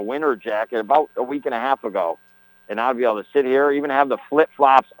 if not a winter jacket, about a week and a half ago. And I'll be able to sit here, even have the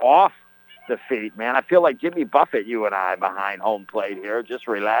flip-flops off the feet, man. I feel like Jimmy Buffett, you and I, behind home plate here, just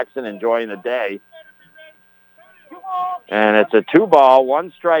relaxing, enjoying the day. And it's a 2-ball,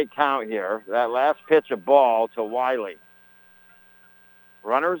 1 strike count here. That last pitch, a ball to Wiley.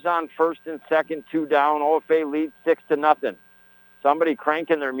 Runners on first and second, 2 down. OFA leads 6-0. Somebody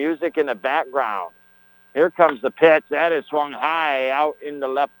cranking their music in the background. Here comes the pitch. That is swung high out into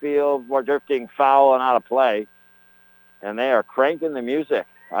left field. More drifting foul and out of play. And they are cranking the music.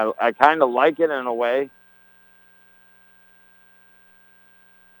 I kind of like it in a way.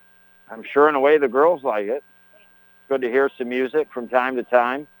 I'm sure in a way the girls like it. Good to hear some music from time to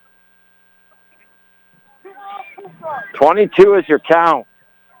time. 22 is your count.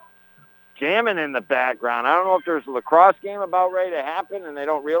 Jamming in the background. I don't know if there's a lacrosse game about ready to happen and they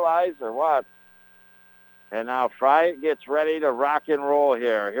don't realize or what. And now Fry gets ready to rock and roll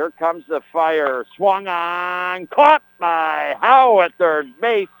here. Here comes the fire. Swung on. Caught by Howe at third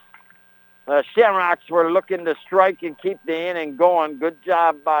base. The Shamrocks were looking to strike and keep the inning going. Good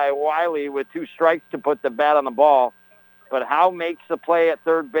job by Wiley with 2 strikes to put the bat on the ball. But Howe makes the play at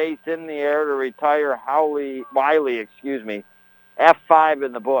third base in the air to retire Wiley, F5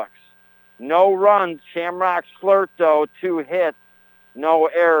 in the books. No runs. Shamrocks flirt, though. 2 hits. No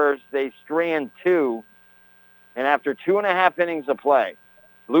errors. They strand 2. And after 2.5 innings of play,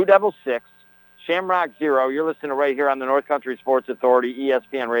 Blue Devils 6, Shamrock 0. You're listening right here on the North Country Sports Authority,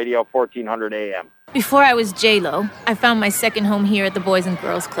 ESPN Radio, 1400 AM. Before I was J-Lo, I found my second home here at the Boys and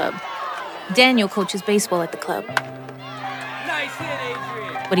Girls Club. Daniel coaches baseball at the club. Nice hit,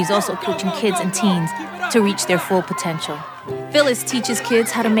 Adrian. But he's also coaching kids and teens to reach their full potential. Phyllis teaches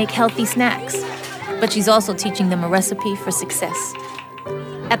kids how to make healthy snacks, but she's also teaching them a recipe for success.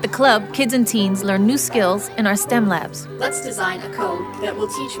 At the club, kids and teens learn new skills in our STEM labs. Let's design a code that will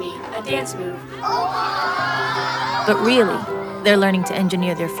teach me a dance move. But really, they're learning to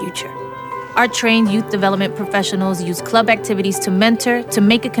engineer their future. Our trained youth development professionals use club activities to mentor, to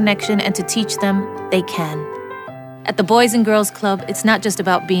make a connection, and to teach them they can. At the Boys and Girls Club, it's not just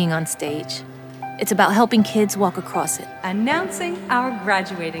about being on stage. It's about helping kids walk across it. Announcing our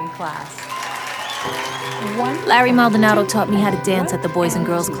graduating class. Larry Maldonado taught me how to dance at the Boys and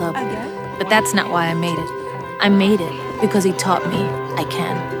Girls Club. But that's not why I made it. I made it because he taught me I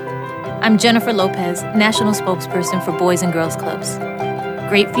can. I'm Jennifer Lopez, National Spokesperson for Boys and Girls Clubs.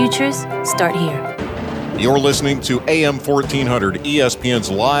 Great futures start here. You're listening to AM 1400 ESPN's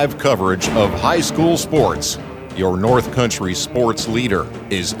live coverage of high school sports. Your North Country sports leader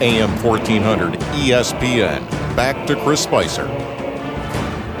is AM 1400 ESPN. Back to Chris Spicer.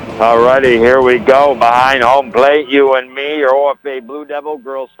 All righty, here we go. Behind home plate, you and me, your OFA Blue Devil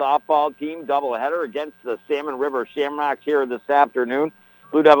girls softball team doubleheader against the Salmon River Shamrocks here this afternoon.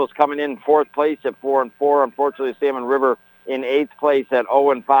 Blue Devils coming in fourth place at 4-4. Unfortunately, Salmon River in eighth place at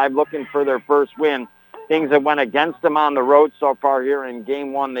 0-5, looking for their first win. Things that went against them on the road so far here in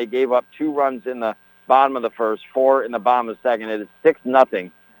game one. They gave up 2 runs in the bottom of the first, 4 in the bottom of the second. It is 6-0.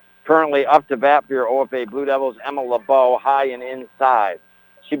 Currently up to bat for your OFA Blue Devils, Emma LeBeau, high and inside.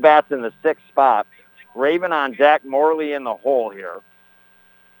 She bats in the 6th spot. Raven on deck, Morley in the hole here.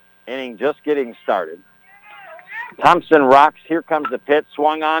 Inning just getting started. Thompson rocks. Here comes the pitch.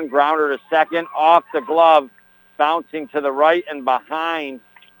 Swung on, grounder to second, off the glove, bouncing to the right and behind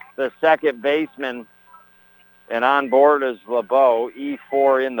the second baseman. And on board is LeBeau,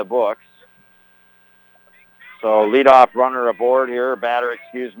 E4 in the books. So leadoff runner aboard here, batter,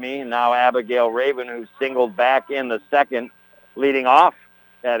 excuse me. Now Abigail Raven, who singled back in the second, leading off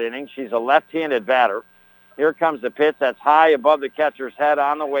that inning. She's a left-handed batter. Here comes the pitch. That's high above the catcher's head.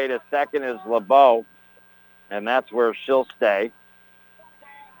 On the way to second is LeBeau, and that's where she'll stay.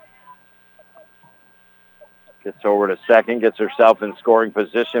 Gets over to second, gets herself in scoring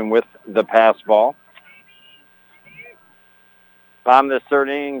position with the pass ball. Bottom of the third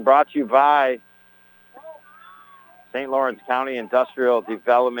inning brought to you by St. Lawrence County Industrial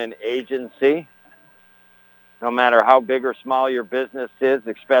Development Agency. No matter how big or small your business is,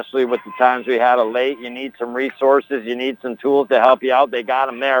 especially with the times we had of late, you need some resources, you need some tools to help you out. They got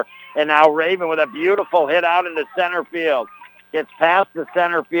them there. And now Raven with a beautiful hit out into center field. Gets past the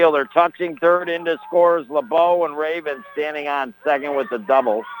center fielder, touching third into scores LeBeau, and Raven standing on second with the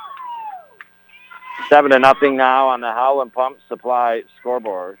double. 7-0 now on the Howland Pump Supply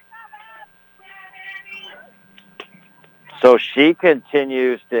scoreboard. So she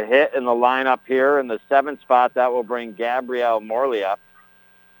continues to hit in the lineup here in the 7th spot. That will bring Gabrielle Morley up.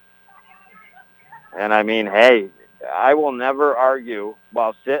 And I mean, hey, I will never argue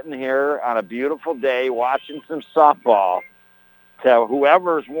while sitting here on a beautiful day watching some softball to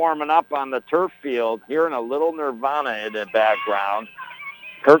whoever's warming up on the turf field, hearing a little Nirvana in the background.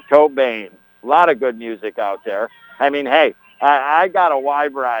 Kurt Cobain. A lot of good music out there. I mean, hey, I got a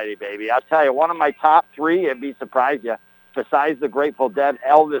wide variety, baby. I'll tell you, one of my top 3, it'd be surprised you, besides the Grateful Dead,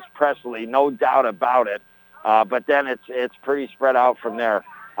 Elvis Presley, no doubt about it. But then it's pretty spread out from there.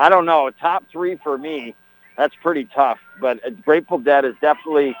 I don't know. Top 3 for me, that's pretty tough. But Grateful Dead is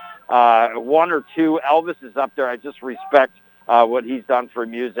definitely 1 or 2. Elvis is up there. I just respect what he's done for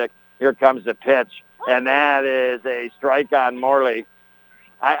music. Here comes the pitch, and that is a strike on Morley.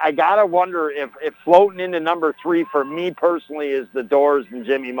 I got to wonder if floating into number 3 for me personally is the Doors and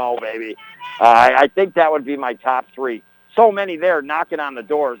Jimmy Moe, baby. I think that would be my top 3. So many there knocking on the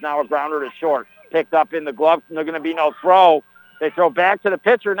doors. Now a grounder to short. Picked up in the glove. There's going to be no throw. They throw back to the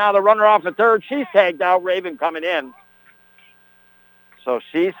pitcher. Now the runner off at third. She's tagged out. Raven coming in. So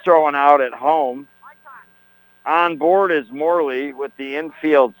she's throwing out at home. On board is Morley with the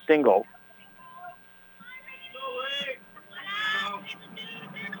infield single.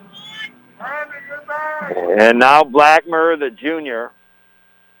 And now Blackmer, the junior,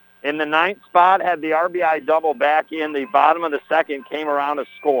 in the 9th spot, had the RBI double back in the bottom of the second, came around to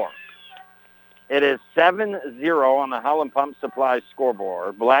score. It is 7-0 on the Howland Pump Supply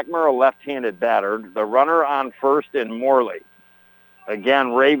scoreboard. Blackmer, a left-handed batter. The runner on first in Morley.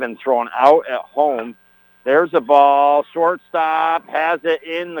 Again, Raven thrown out at home. There's a ball. Shortstop has it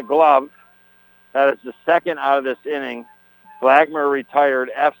in the glove. That is the second out of this inning. Blackmer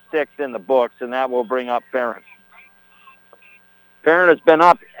retired, F6 in the books, and that will bring up Farron. Farron has been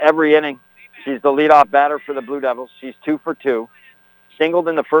up every inning. She's the leadoff batter for the Blue Devils. She's 2 for 2. Singled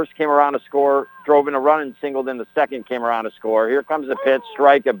in the first, came around to score. Drove in a run and singled in the second, came around to score. Here comes the pitch,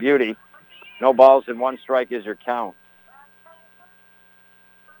 strike, a beauty. No balls and 1 strike is your count.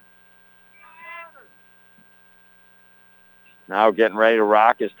 Now getting ready to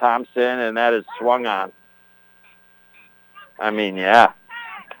rock is Thompson, and that is swung on. I mean, yeah.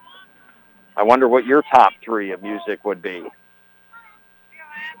 I wonder what your top 3 of music would be.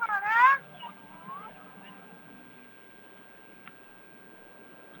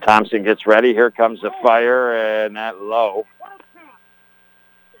 Thompson gets ready. Here comes the fire, and that low.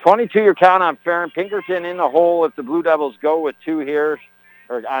 22 your count on Farron. Pinkerton in the hole if the Blue Devils go with 2 here,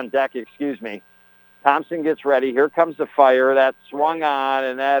 or on deck, excuse me. Thompson gets ready. Here comes the fire. That swung on,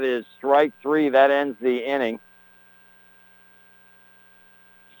 and that is strike 3. That ends the inning.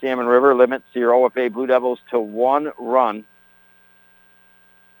 Salmon River limits your OFA Blue Devils to 1 run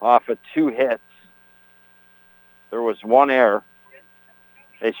off of 2 hits. There was 1 error.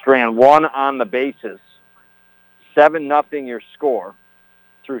 They strand 1 on the bases. 7-0 your score.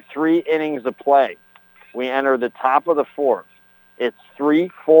 Through 3 innings of play, we enter the top of the 4th. It's 3,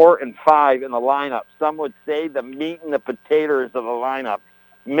 4, and 5 in the lineup. Some would say the meat and the potatoes of the lineup.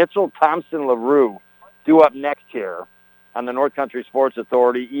 Mitchell, Thompson, LaRue due up next here on the North Country Sports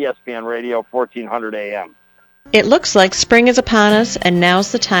Authority, ESPN Radio, 1400 AM. It looks like spring is upon us, and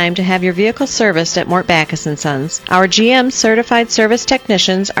now's the time to have your vehicle serviced at Mort Backus & Sons. Our GM certified service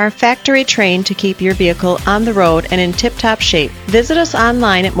technicians are factory trained to keep your vehicle on the road and in tip-top shape. Visit us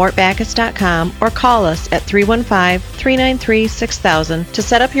online at mortbackus.com or call us at 315-393-6000 to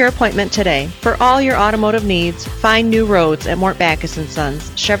set up your appointment today. For all your automotive needs, find new roads at Mort Backus &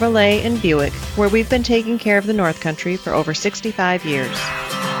 Sons, Chevrolet and Buick, where we've been taking care of the North Country for over 65 years.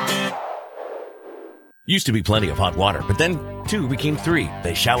 Used to be plenty of hot water, but then 2 became 3.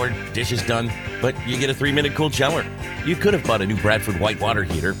 They showered, dishes done, but you get a 3-minute cold shower. You could have bought a new Bradford white water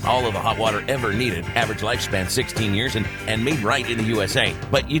heater, all of the hot water ever needed, average lifespan 16 years, and made right in the USA,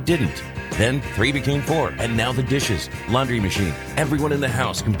 but you didn't. Then 3 became 4, and now the dishes, laundry machine, everyone in the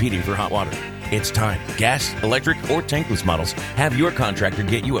house competing for hot water. It's time. Gas, electric, or tankless models. Have your contractor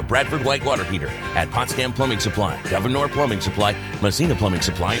get you a Bradford white water heater at Potsdam Plumbing Supply, Governor Plumbing Supply, Messina Plumbing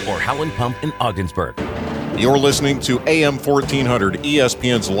Supply, or Howland Pump in Ogdensburg. You're listening to AM 1400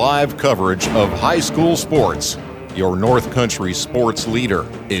 ESPN's live coverage of high school sports. Your North Country sports leader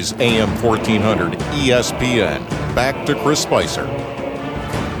is AM 1400 ESPN. Back to Chris Spicer.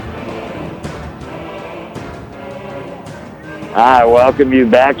 I welcome you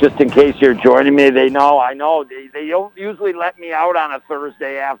back. Just in case you're joining me, I know they don't usually let me out on a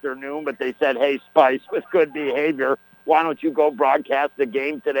Thursday afternoon, but they said, hey, Spice, with good behavior, why don't you go broadcast the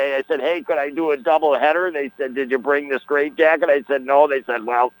game today? I said, hey, could I do a doubleheader? They said, did you bring the straitjacket? I said, no. They said,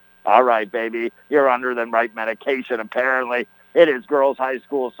 well, all right, baby, you're under the right medication, apparently. It is girls high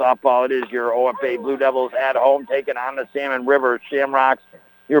school softball. It is your OFA Blue Devils at home taking on the Salmon River Shamrocks.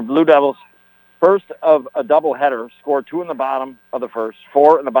 Your Blue Devils, first of a doubleheader, scored 2 in the bottom of the first,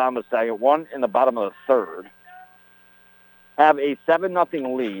 4 in the bottom of the second, 1 in the bottom of the third. Have a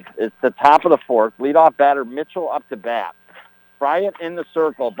 7-0 lead. It's the top of the 4th. Leadoff batter Mitchell up to bat. Fry it in the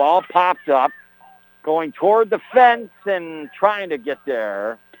circle. Ball popped up, going toward the fence and trying to get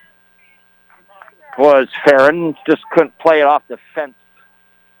there was Farron. Just couldn't play it off the fence.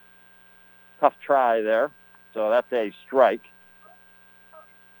 Tough try there. So that's a strike.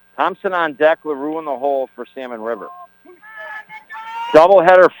 Thompson on deck, LaRue in the hole for Salmon River.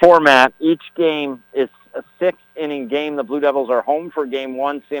 Doubleheader format. Each game is a 6-inning game. The Blue Devils are home for game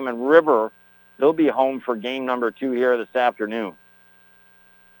 1. Salmon River, they'll be home for game number 2 here this afternoon.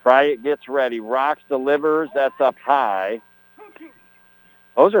 Fryatt gets ready. Rocks delivers. That's up high.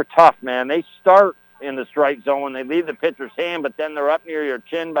 Those are tough, man. They start in the strike zone when they leave the pitcher's hand, but then they're up near your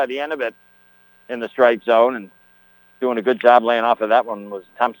chin by the end of it in the strike zone, and doing a good job laying off of that one was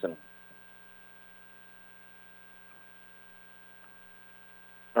Thompson.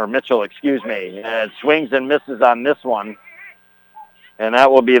 Or Mitchell, excuse me. It swings and misses on this one. And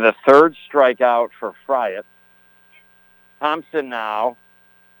that will be the 3rd strikeout for Fryatt. Thompson now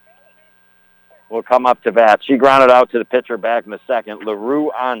will come up to bat. She grounded out to the pitcher back in the second.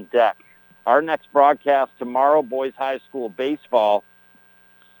 LaRue on deck. Our next broadcast tomorrow, boys high school baseball.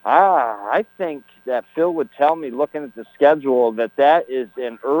 I think that Phil would tell me, looking at the schedule, that is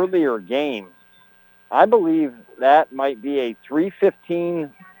an earlier game. I believe that might be a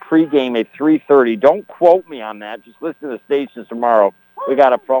 3:15 pregame, a 3:30. Don't quote me on that. Just listen to the stations tomorrow. We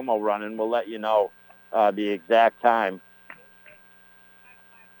got a promo running. We'll let you know the exact time.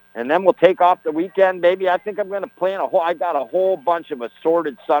 And then we'll take off the weekend, baby. I think I'm going to plant I got a whole bunch of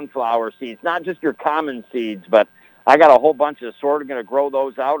assorted sunflower seeds, not just your common seeds, but I got a whole bunch of assorted. Going to grow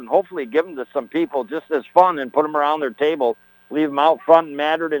those out and hopefully give them to some people just as fun and put them around their table. Leave them out front and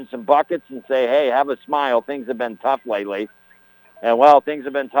mattered in some buckets and say, hey, have a smile. Things have been tough lately. And, well, things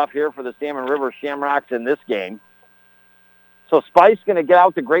have been tough here for the Salmon River Shamrocks in this game. So Spice going to get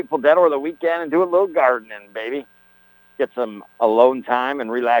out the Grateful Dead over the weekend and do a little gardening, baby. Get some alone time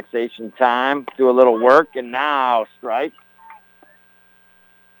and relaxation time, do a little work, and now strike.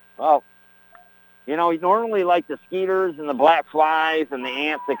 Well, you know, normally like the skeeters and the black flies and the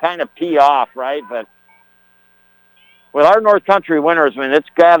ants, they kind of pee off, right? But with our North Country winters, I mean, it's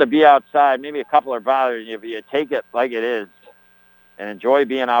got to be outside. Maybe a couple are bothering you, but you take it like it is and enjoy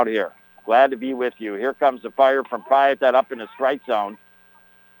being out here. Glad to be with you. Here comes the fire from Pryor, that up in the strike zone.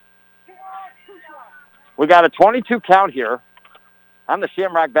 We got a 22 count here. On the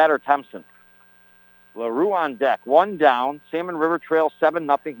Shamrock batter, Thompson. LaRue on deck. One down. Salmon River trails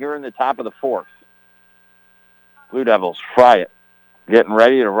 7-0 here in the top of the fourth. Blue Devils fry it. Getting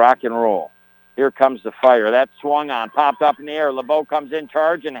ready to rock and roll. Here comes the fire. That swung on. Popped up in the air. LeBeau comes in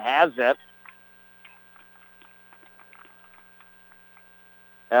charge and has it.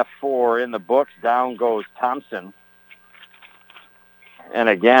 F4 in the books. Down goes Thompson. And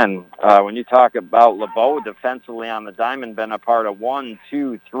again, when you talk about LeBeau defensively on the diamond, been a part of 1,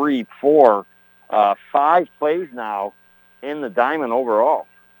 2, 3, 4, 5 plays now in the diamond overall.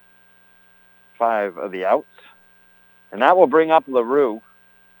 5 of the outs. And that will bring up LaRue.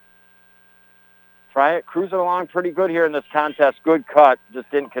 Try it, cruising along pretty good here in this contest. Good cut, just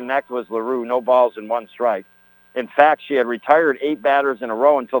didn't connect with LaRue. No balls and 1 strike. In fact, she had retired 8 batters in a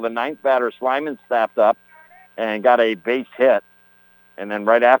row until the 9th batter, Slyman, snapped up and got a base hit. And then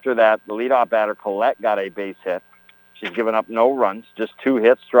right after that, the leadoff batter, Collette, got a base hit. She's given up no runs, just 2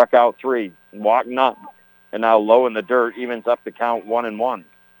 hits, struck out 3, walked none. And now low in the dirt, evens up the count 1-1.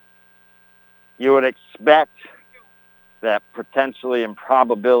 You would expect that potentially and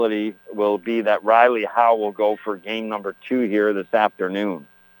probability will be that Riley Howe will go for game number 2 here this afternoon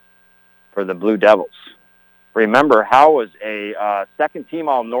for the Blue Devils. Remember, Howe was a second-team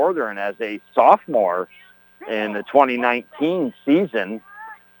All-Northern as a sophomore in the 2019 season,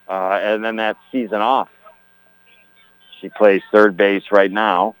 and then that season off. She plays third base right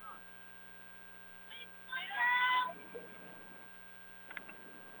now.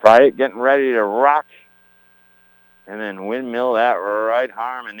 Pryor getting ready to rock, and then windmill that right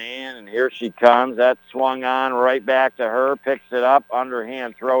harmon in, and here she comes. That swung on right back to her, picks it up,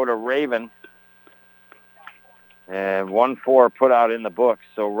 underhand throw to Raven. And 1-4 put out in the books.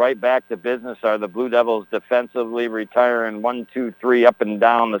 So right back to business are the Blue Devils defensively retiring 1, 2, 3 up and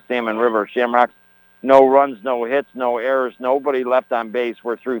down the Salmon River Shamrocks. No runs, no hits, no errors, nobody left on base.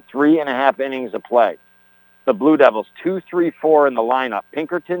 We're through 3.5 innings of play. The Blue Devils 2, 3, 4 in the lineup.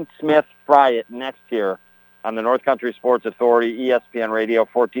 Pinkerton, Smith, Fryatt next here on the North Country Sports Authority, ESPN Radio,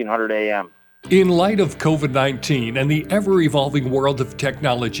 1400 AM. In light of COVID-19 and the ever-evolving world of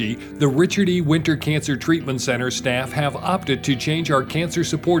technology, the Richard E. Winter Cancer Treatment Center staff have opted to change our cancer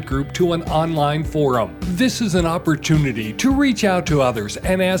support group to an online forum. This is an opportunity to reach out to others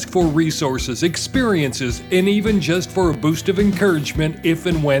and ask for resources, experiences, and even just for a boost of encouragement if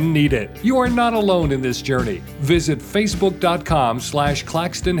and when needed. You are not alone in this journey. Visit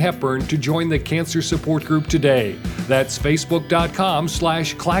facebook.com/Claxton Hepburn to join the cancer support group today. That's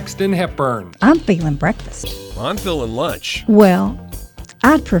facebook.com/Claxton Hepburn. I'm feeling breakfast. I'm feeling lunch. Well,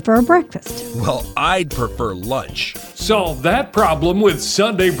 I'd prefer breakfast. Well, I'd prefer lunch. Solve that problem with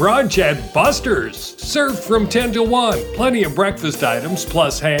Sunday brunch at Buster's. Served from 10 to 1. Plenty of breakfast items,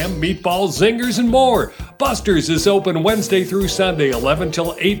 plus ham, meatballs, zingers, and more. Buster's is open Wednesday through Sunday, 11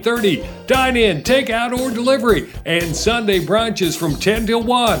 till 8:30. Dine in, take out, or delivery. And Sunday brunch is from 10 till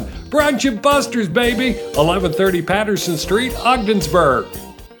 1. Brunch at Buster's, baby. 1130 Patterson Street, Ogdensburg.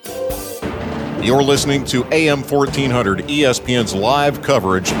 You're listening to AM 1400 ESPN's live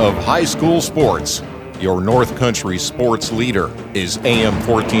coverage of high school sports. Your North Country sports leader is AM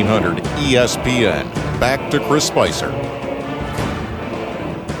 1400 ESPN. Back to Chris Spicer.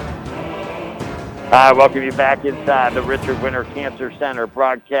 I welcome you back inside the Richard Winter Cancer Center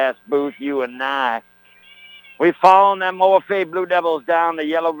broadcast booth. You and I, we've followed them OFA Blue Devils down the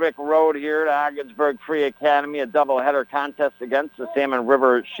Yellow Brick Road here to Ogdensburg Free Academy, a doubleheader contest against the Salmon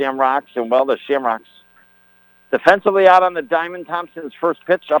River Shamrocks. And, well, the Shamrocks defensively out on the diamond. Thompson's first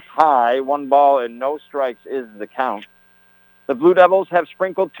pitch up high. 1 ball and no strikes is the count. The Blue Devils have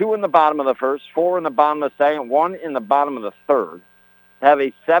sprinkled 2 in the bottom of the first, 4 in the bottom of the second, 1 in the bottom of the third. Have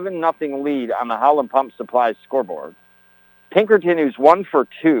a 7-0 lead on the Howland Pump Supply scoreboard. Pinkerton, who's 1 for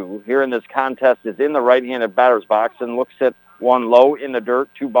 2 here in this contest, is in the right-handed batter's box and looks at 1 low in the dirt,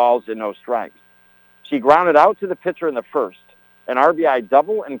 2 balls and no strikes. She grounded out to the pitcher in the first, an RBI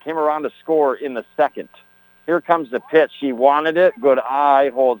double, and came around to score in the second. Here comes the pitch. She wanted it. Good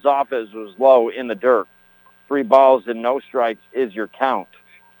eye. Holds off as it was low in the dirt. 3 balls and no strikes is your count.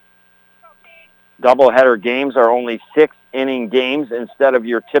 Doubleheader games are only 6-inning games instead of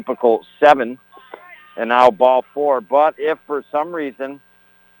your typical 7. And now ball 4. But if for some reason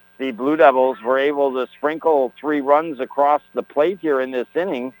the Blue Devils were able to sprinkle 3 runs across the plate here in this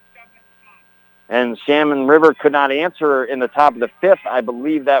inning, and Salmon River could not answer in the top of the 5th, I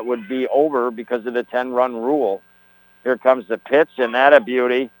believe that would be over because of the 10-run rule. Here comes the pitch, and that a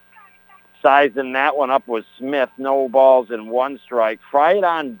beauty. Sizing that one up was Smith. No balls and 1 strike. Fry it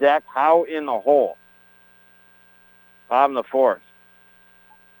on deck. Howe in the hole. Bottom of the 4th.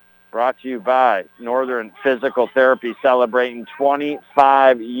 Brought to you by Northern Physical Therapy, celebrating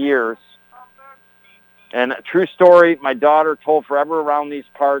 25 years. And a true story, my daughter told forever around these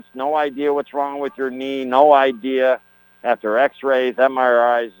parts, no idea what's wrong with your knee, no idea. After x-rays,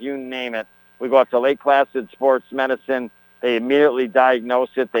 MRIs, you name it. We go up to Lake Placid Sports Medicine. They immediately diagnose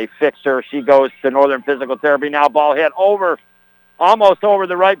it. They fix her. She goes to Northern Physical Therapy. Now ball hit almost over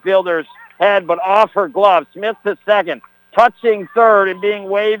the right fielder's head, but off her glove. Smith to second. Touching third and being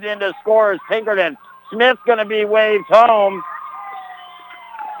waved into score is Pinkerton. Smith's going to be waved home.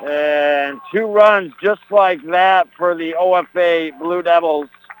 And 2 runs just like that for the OFA Blue Devils.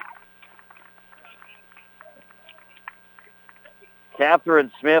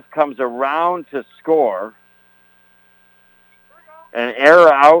 Catherine Smith comes around to score. An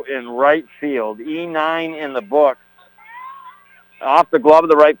error out in right field. E9 in the book. Off the glove of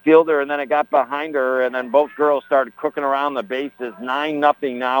the right fielder, and then it got behind her, and then both girls started cooking around the bases.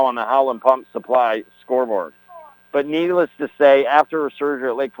 9-0 now on the Howland Pump Supply scoreboard. But needless to say, after her surgery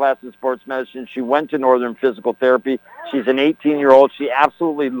at Lake Placid Sports Medicine, she went to Northern Physical Therapy. She's an 18-year-old. She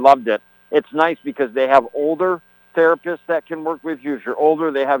absolutely loved it. It's nice because they have older therapists that can work with you. If you're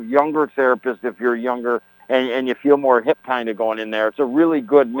older, they have younger therapists if you're younger, and you feel more hip kind of going in there. It's a really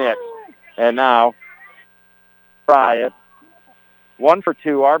good mix. And now, try it. 1 for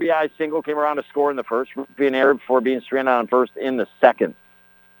 2. RBI single came around to score in the first, being error before being stranded on first in the second.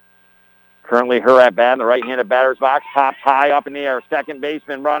 Currently her at bat in the right-handed batter's box, popped high up in the air. Second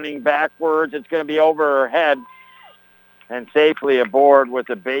baseman running backwards. It's going to be over her head. And safely aboard with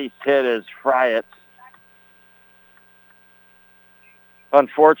the base hit is Friett.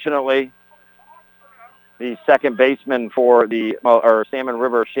 Unfortunately, the second baseman for the Salmon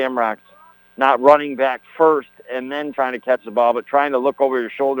River Shamrocks not running back first and then trying to catch the ball, but trying to look over your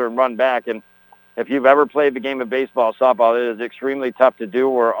shoulder and run back. And if you've ever played the game of baseball, softball, it is extremely tough to do.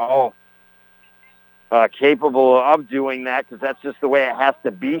 We're all capable of doing that because that's just the way it has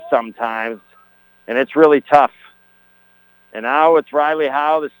to be sometimes, and it's really tough. And now it's Riley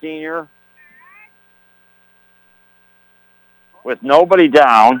Howe, the senior, with nobody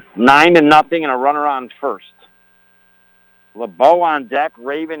down, 9-0 and a runner on first. LeBeau on deck,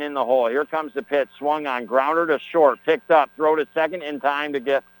 Raven in the hole. Here comes the pitch, swung on, grounder to short, picked up, throw to second in time to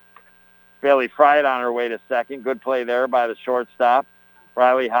get Bailey Friett on her way to second. Good play there by the shortstop.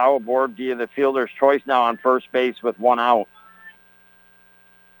 Riley Howe aboard via the fielder's choice now on first base with 1 out.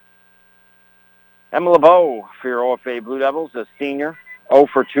 Emma LeBeau for your OFA Blue Devils, a senior, 0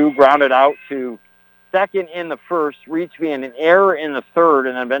 for 2, grounded out to second in the first, reached being an error in the third,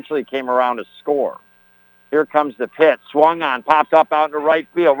 and eventually came around to score. Here comes the pitch. Swung on, popped up out into right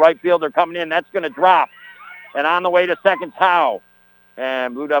field. Right fielder coming in. That's going to drop. And on the way to second, Howe.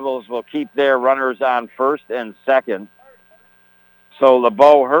 And Blue Devils will keep their runners on first and second. So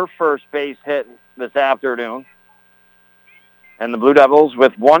LeBeau, her first base hit this afternoon. And the Blue Devils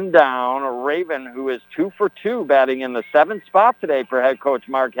with 1 down. Raven, who is 2 for 2, batting in the 7th spot today for head coach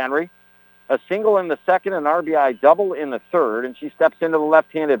Mark Henry. A single in the second, an RBI double in the third. And she steps into the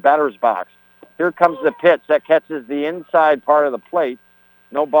left-handed batter's box. Here comes the pitch that catches the inside part of the plate.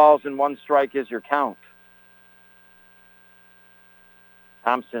 No balls and 1 strike is your count.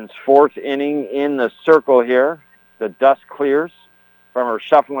 Thompson's 4th inning in the circle here. The dust clears from her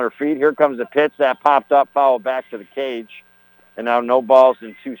shuffling her feet. Here comes the pitch that popped up, fouled back to the cage. And now no balls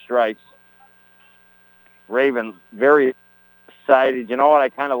and 2 strikes. Raven very excited. You know what? I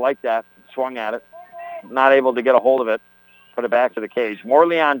kind of like that. Swung at it. Not able to get a hold of it. Put it back to the cage.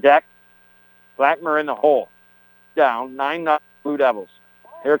 Morley on deck. Blackmer in the hole. Down, 9-0 Blue Devils.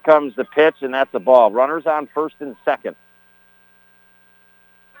 Here comes the pitch, and that's the ball. Runners on first and second.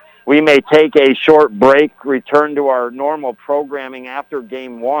 We may take a short break, return to our normal programming after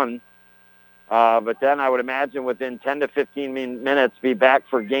Game 1. But then I would imagine within 10 to 15 minutes be back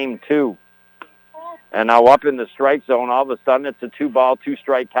for Game 2. And now up in the strike zone, all of a sudden it's a 2-ball,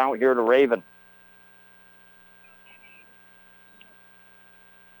 2-strike count here to Raven.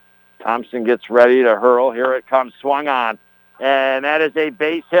 Thompson gets ready to hurl. Here it comes, swung on. And that is a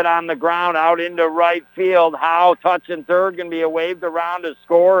base hit on the ground out into right field. Howe touching third, going to be waved around to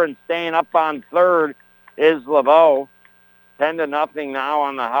score, and staying up on third is LeBeau. 10-0 now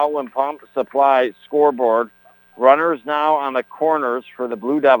on the Howland Pump Supply scoreboard. Runners now on the corners for the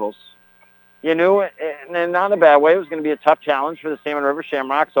Blue Devils. You knew, and not in a bad way, it was going to be a tough challenge for the Salmon River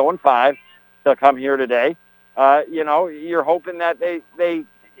Shamrocks, 0-5, to come here today. You're hoping that they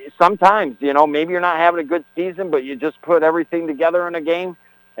sometimes, maybe you're not having a good season, but you just put everything together in a game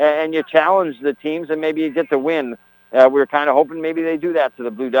and you challenge the teams and maybe you get the win. We're kind of hoping maybe they do that to the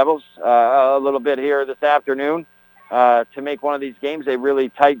Blue Devils a little bit here this afternoon. to make one of these games a really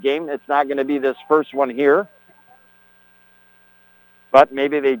tight game. It's not going to be this first one here, but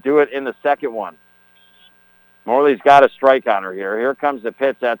maybe they do it in the second one. Morley's got a strike on her here. Here comes the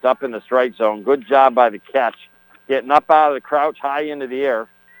pitch. That's up in the strike zone. Good job by the catch. Getting up out of the crouch, high into the air.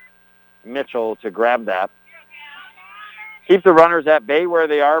 Mitchell to grab that. Keep the runners at bay where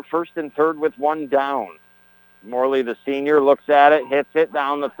they are, first and third with one down. Morley, the senior, looks at it, hits it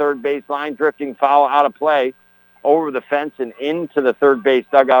down the third baseline, drifting foul out of play, over the fence and into the third base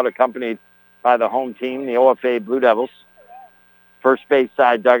dugout, accompanied by the home team, the OFA Blue Devils. First base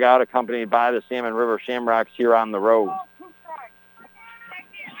side dugout, accompanied by the Salmon River Shamrocks here on the road.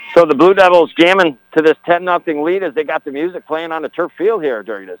 So the Blue Devils jamming to this 10-0 lead as they got the music playing on the turf field here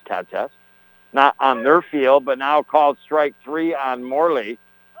during this contest. Not on their field, but now called strike 3 on Morley.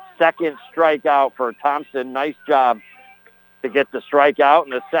 Second strikeout for Thompson. Nice job to get the strikeout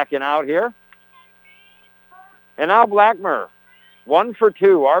and the second out here. And now Blackmer, 1 for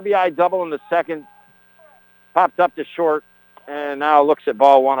 2. RBI double in the second. Popped up to short. And now looks at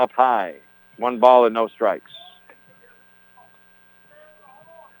ball one up high. 1 ball and no strikes.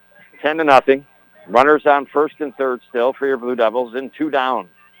 10-0. Runners on first and third still for your Blue Devils and 2 down.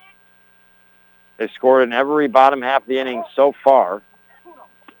 They scored in every bottom half of the inning so far.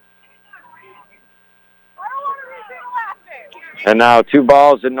 And now 2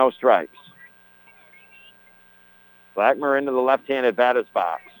 balls and no strikes. Blackmer into the left-handed batter's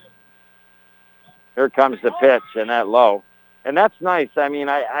box. Here comes the pitch, and that low. And that's nice. I mean,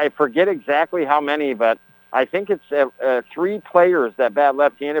 I forget exactly how many, but I think it's 3 players that bat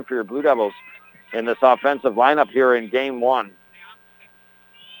left-handed for your Blue Devils in this offensive lineup here in Game 1.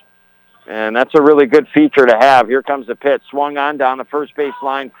 And that's a really good feature to have. Here comes the pitch. Swung on down the first base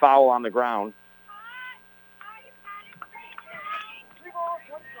line, foul on the ground.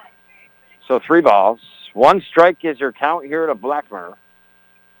 So 3 balls. 1 strike is your count here to Blackmer.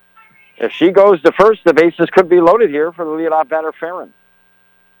 If she goes to first, the bases could be loaded here for the leadoff batter, Farron.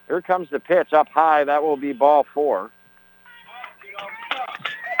 Here comes the pitch up high. That will be ball 4.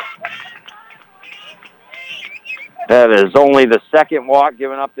 That is only the second walk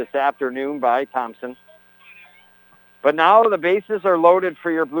given up this afternoon by Thompson. But now the bases are loaded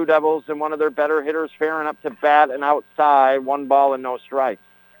for your Blue Devils, and one of their better hitters, Farron, up to bat and outside. 1 ball and no strikes.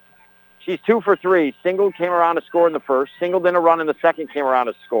 She's 2 for 3. Singled, came around to score in the first. Singled in a run in the second, came around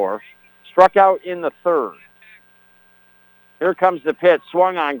to score. Struck out in the third. Here comes the pitch.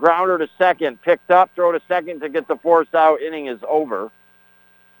 Swung on. Grounder to second. Picked up. Throw to second to get the force out. Inning is over.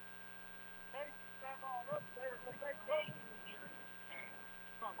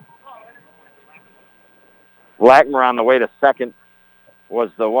 Blackmer on the way to second was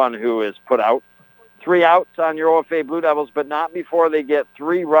the one who is put out. 3 outs on your OFA Blue Devils, but not before they get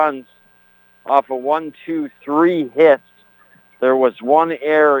 3 runs off of 1, 2, 3 hits. There was 1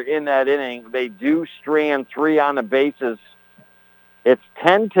 error in that inning. They do strand 3 on the bases. It's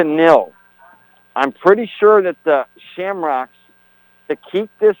 10-0. I'm pretty sure that the Shamrocks, to keep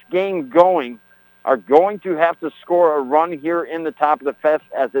this game going, are going to have to score a run here in the top of the fifth,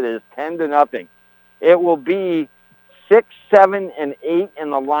 as it is 10-0. It will be 6, 7, and 8 in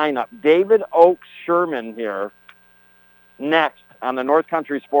the lineup. David Oakes Sherman here next on the North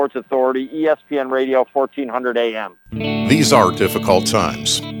Country Sports Authority, ESPN Radio, 1400 AM. These are difficult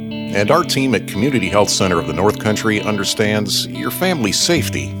times, and our team at Community Health Center of the North Country understands your family's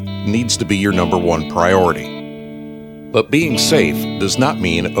safety needs to be your number 1 priority. But being safe does not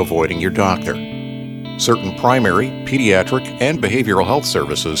mean avoiding your doctor. Certain primary, pediatric, and behavioral health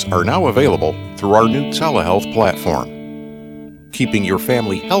services are now available through our new telehealth platform, keeping your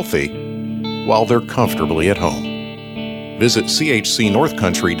family healthy while they're comfortably at home. Visit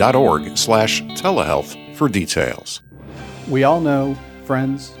chcnorthcountry.org/telehealth for details. We all know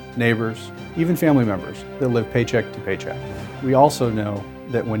friends, neighbors, even family members that live paycheck to paycheck. We also know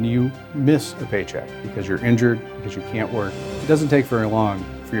that when you miss a paycheck because you're injured, because you can't work, it doesn't take very long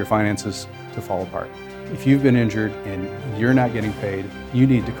for your finances to fall apart. If you've been injured and you're not getting paid, you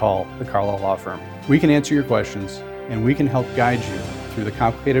need to call the Carlisle Law Firm. We can answer your questions, and we can help guide you through the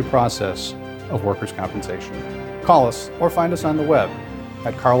complicated process of workers' compensation. Call us or find us on the web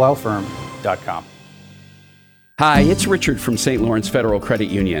at carlislefirm.com. Hi, it's Richard from St. Lawrence Federal Credit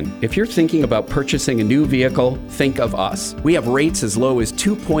Union. If you're thinking about purchasing a new vehicle, think of us. We have rates as low as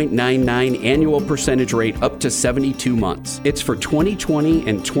 2.99 annual percentage rate up to 72 months. It's for 2020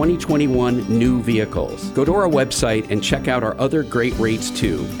 and 2021 new vehicles. Go to our website and check out our other great rates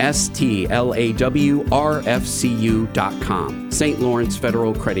too. STLAWRFCU.com. St. Lawrence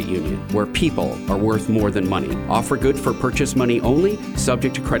Federal Credit Union, where people are worth more than money. Offer good for purchase money only,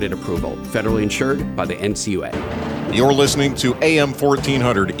 subject to credit approval. Federally insured by the NCUA. You're listening to AM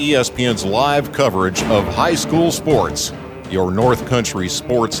 1400 ESPN's live coverage of high school sports. Your North Country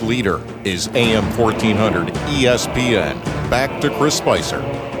sports leader is AM 1400 ESPN. Back to Chris Spicer.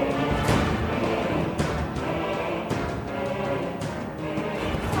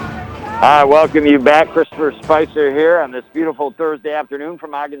 I welcome you back. Christopher Spicer here on this beautiful Thursday afternoon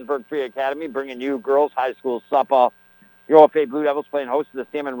from Ogdensburg Free Academy, bringing you girls high school softball. Your OFA Blue Devils playing host to the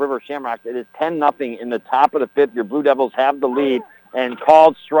Salmon River Shamrocks. It is 10-0 in the top of the fifth. Your Blue Devils have the lead, and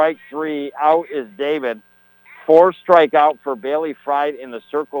called strike three. Out is David. 4 strikeout for Bailey Fried in the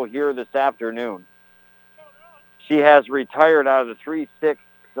circle here this afternoon. She has retired out of the 3, 6,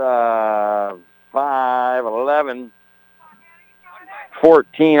 5, 11,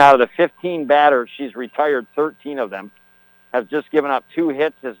 14 out of the 15 batters. She's retired 13 of them. Has just given up 2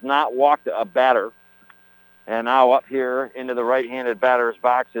 hits, has not walked a batter. And now up here into the right-handed batter's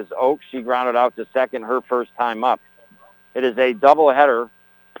box is Oaks. She grounded out to second her first time up. It is a doubleheader,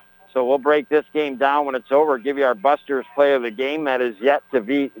 so we'll break this game down when it's over, give you our Busters play of the game that is yet to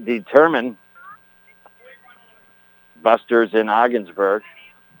be determined. Busters in Ogdensburg,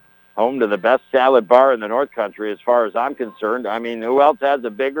 home to the best salad bar in the North Country as far as I'm concerned. I mean, who else has a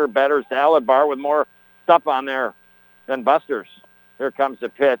bigger, better salad bar with more stuff on there than Busters? Here comes the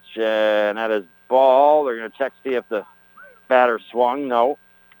pitch, and that is ball. They're going to check, see if the batter swung. No.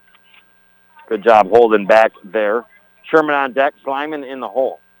 Good job holding back there. Sherman on deck, Salmon in the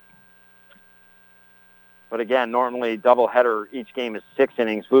hole. But again, normally doubleheader, each game is 6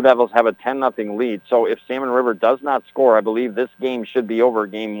 innings. Blue Devils have a 10-0 lead. So if Salmon River does not score, I believe this game should be over,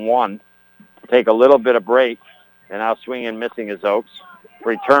 game 1. Take a little bit of break, and now swinging and missing is Oaks.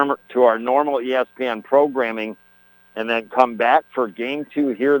 Return to our normal ESPN programming, and then come back for game 2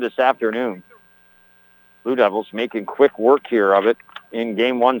 here this afternoon. Blue Devils making quick work here of it in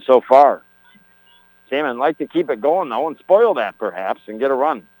game 1 so far. Salmon like to keep it going, though, and spoil that perhaps and get a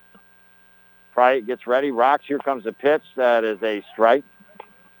run. Pryor gets ready, rocks. Here comes the pitch. That is a strike.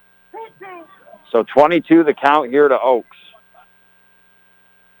 So 22 the count here to Oaks.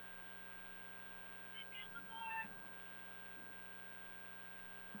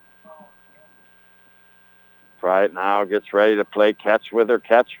 Pryor now gets ready to play catch with her.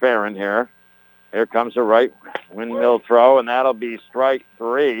 Catch Farron here. Here comes a right windmill throw, and that'll be strike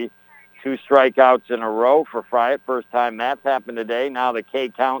 3. 2 strikeouts in a row for Fryatt. First time that's happened today. Now the K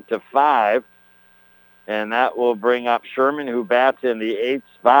count to 5. And that will bring up Sherman, who bats in the 8th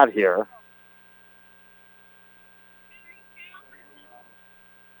spot here.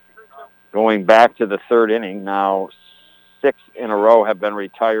 Going back to the 3rd inning. Now 6 in a row have been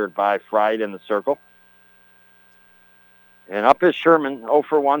retired by Fried in the circle. And up is Sherman, 0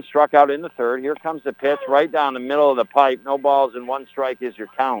 for 1, struck out in the 3rd. Here comes the pitch right down the middle of the pipe. No balls and 1 strike is your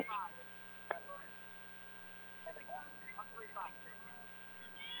count.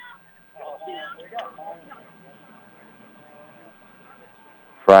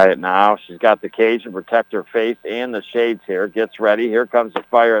 Try it now. She's got the cage to protect her face and the shades here. Gets ready. Here comes the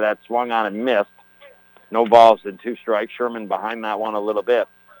fire. That swung on and missed. No balls and 2 strikes. Sherman behind that one a little bit.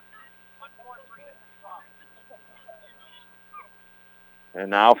 And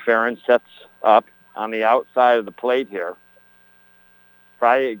now Farron sets up on the outside of the plate here.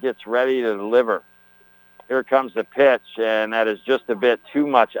 Frye gets ready to deliver. Here comes the pitch, and that is just a bit too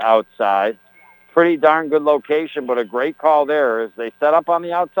much outside. Pretty darn good location, but a great call there as they set up on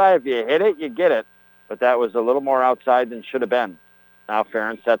the outside. If you hit it, you get it. But that was a little more outside than should have been. Now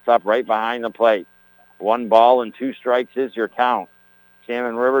Farron sets up right behind the plate. 1 ball and 2 strikes is your count.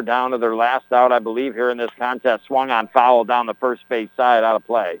 Salmon River down to their last out, I believe, here in this contest. Swung on foul down the first base side, out of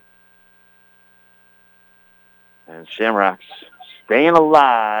play. And Shamrocks staying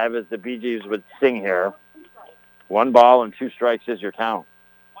alive, as the Bee Gees would sing here. 1 ball and 2 strikes is your count.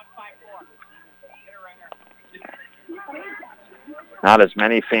 Not as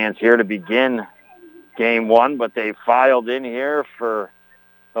many fans here to begin game 1, but they filed in here for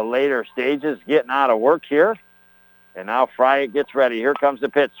the later stages, getting out of work here. And now Frye gets ready. Here comes the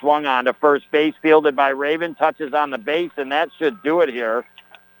pitch. Swung on to first base, fielded by Raven. Touches on the base, and that should do it here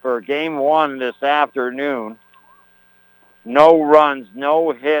for game 1 this afternoon. No runs,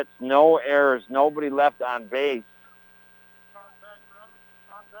 no hits, no errors, nobody left on base.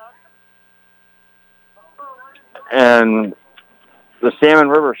 And the Salmon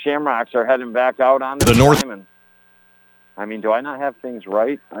River Shamrocks are heading back out on the North. I mean, do I not have things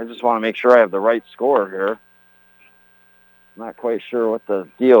right? I just want to make sure I have the right score here. I'm not quite sure what the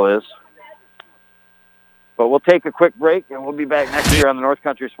deal is. But we'll take a quick break, and we'll be back next year on the North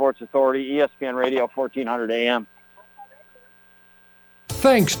Country Sports Authority, ESPN Radio, 1400 AM.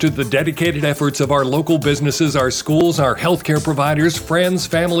 Thanks to the dedicated efforts of our local businesses, our schools, our healthcare providers, friends,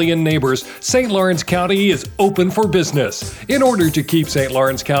 family, and neighbors, St. Lawrence County is open for business. In order to keep St.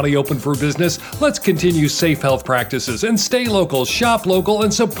 Lawrence County open for business, let's continue safe health practices and stay local, shop local,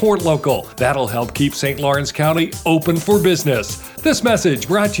 and support local. That'll help keep St. Lawrence County open for business. This message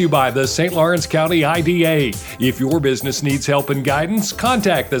brought to you by the St. Lawrence County IDA. If your business needs help and guidance,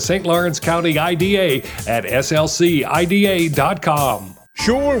 contact the St. Lawrence County IDA at slcida.com.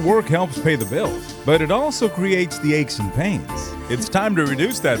 Sure, work helps pay the bills, but it also creates the aches and pains. It's time to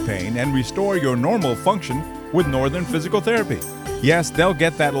reduce that pain and restore your normal function with Northern Physical Therapy. Yes, they'll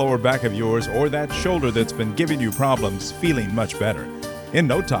get that lower back of yours or that shoulder that's been giving you problems feeling much better. In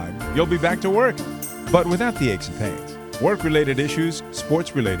no time, you'll be back to work, but without the aches and pains. Work-related issues,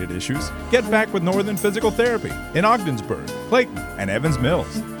 sports-related issues, get back with Northern Physical Therapy in Ogdensburg, Clayton, and Evans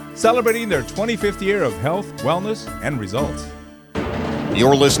Mills, celebrating their 25th year of health, wellness, and results.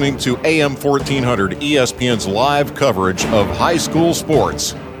 You're listening to AM 1400 ESPN's live coverage of high school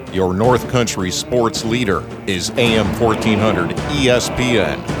sports. Your North Country sports leader is AM 1400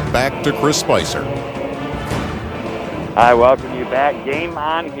 ESPN. Back to Chris Spicer. I welcome you back. Game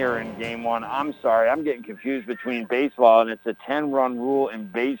on here in Game 1. I'm sorry, I'm getting confused between baseball, and it's a 10-run rule in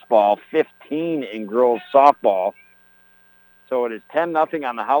baseball, 15 in girls softball. So it is 10-0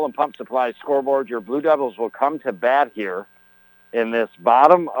 on the Howland Pump Supply scoreboard. Your Blue Devils will come to bat here in this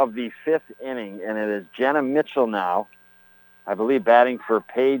bottom of the 5th inning, and it is Jenna Mitchell now, I believe, batting for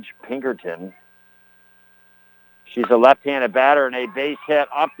Paige Pinkerton. She's a left-handed batter and a base hit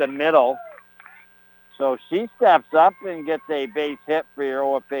up the middle. So she steps up and gets a base hit for your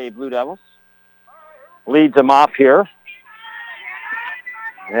OFA Blue Devils. Leads them off here.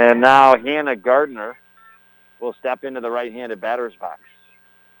 And now Hannah Gardner will step into the right-handed batter's box.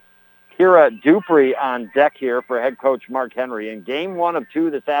 Kira Dupree on deck here for head coach Mark Henry. In Game 1 of 2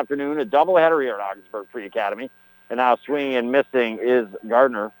 this afternoon, a doubleheader here at Ogdensburg Free Academy. And now swinging and missing is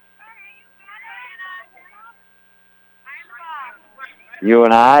Gardner. You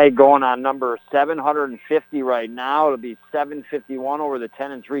and I going on number 750 right now. It'll be 751 over the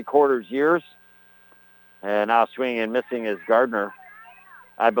 10 3/4 years. And now swinging and missing is Gardner.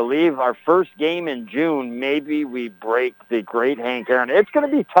 I believe our first game in June, maybe we break the great Hank Aaron. It's going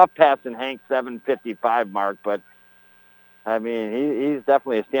to be tough passing Hank's 755 mark, but, I mean, he's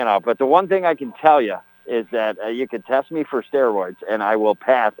definitely a standout. But the one thing I can tell you is that you can test me for steroids, and I will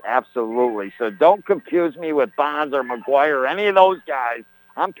pass absolutely. So don't confuse me with Bonds or McGuire or any of those guys.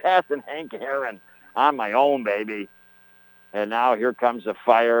 I'm passing Hank Aaron on my own, baby. And now here comes the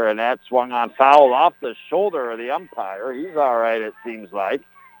fire, and that swung on foul off the shoulder of the umpire. He's all right, it seems like.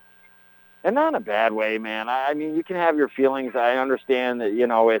 And not in a bad way, man. I mean, you can have your feelings. I understand that, you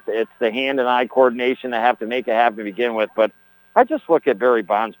know, it's the hand and eye coordination that have to make it happen to begin with. But I just look at Barry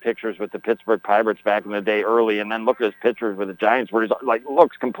Bonds' pictures with the Pittsburgh Pirates back in the day early, and then look at his pictures with the Giants where he's like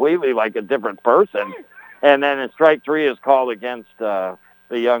looks completely like a different person. And then in strike 3 is called against the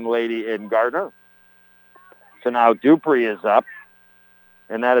young lady in Gardner. So now Dupree is up,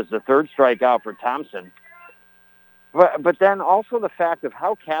 and that is the 3rd strikeout for Thompson. But then also the fact of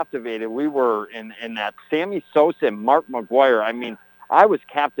how captivated we were in that Sammy Sosa and Mark McGuire. I mean, I was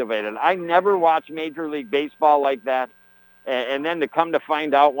captivated. I never watched Major League Baseball like that. And then to come to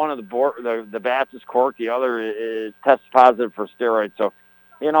find out one of the bats is corked, the other is test positive for steroids. So,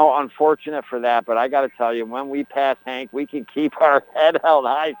 you know, unfortunate for that. But I got to tell you, when we pass Hank, we can keep our head held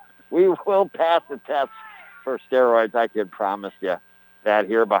high. We will pass the test for steroids, I can promise you that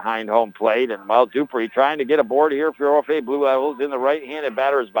here behind home plate. And, well, Dupree trying to get aboard here for OFA Blue Devils in the right-handed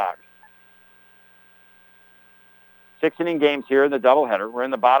batter's box. 6-inning games here in the doubleheader. We're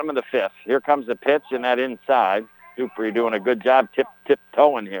in the bottom of the 5th. Here comes the pitch, and that inside. Dupree doing a good job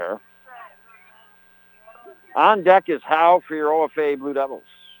tiptoeing here. On deck is Howe for your OFA Blue Devils.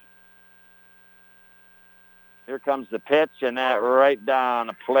 Here comes the pitch, and that right down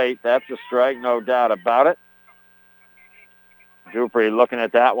the plate. That's a strike, no doubt about it. Dupree looking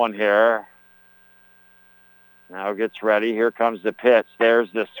at that one here. Now gets ready. Here comes the pitch. There's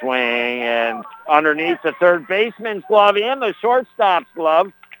the swing, and underneath the third baseman's glove and the shortstop's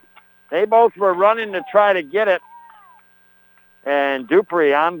glove. They both were running to try to get it. And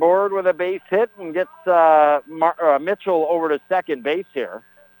Dupree on board with a base hit and gets Mitchell over to second base here.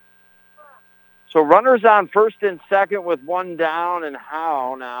 So runners on first and second with one down, and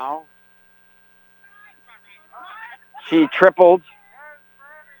Howe now. She tripled,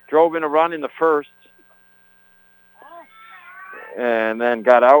 drove in a run in the first, and then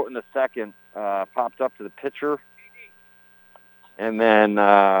got out in the second, popped up to the pitcher, and then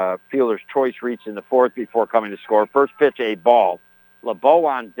fielder's choice reached in the fourth before coming to score. First pitch, a ball. LeBeau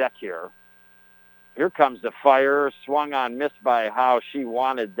on deck here. Here comes the fire. Swung on, missed by Howe. She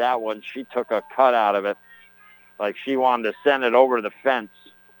wanted that one. She took a cut out of it like she wanted to send it over the fence.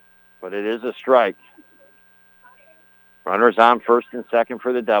 But it is a strike. Runners on first and second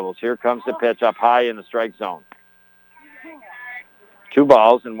for the Devils. Here comes the pitch up high in the strike zone. 2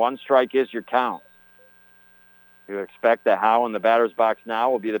 balls and 1 strike is your count. You expect that Howe in the batter's box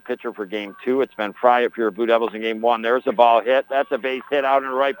now will be the pitcher for game 2. It's been Fry for your Blue Devils in game 1. There's a ball hit. That's a base hit out in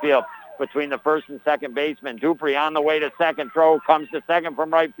right field between the first and second baseman. Dupree on the way to second. Throw comes to second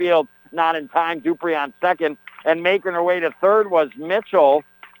from right field. Not in time. Dupree on second. And making her way to third was Mitchell.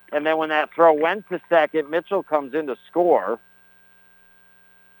 And then when that throw went to second, Mitchell comes in to score.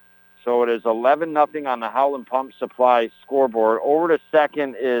 So it is 11-0 on the Howland Pump Supply scoreboard. Over to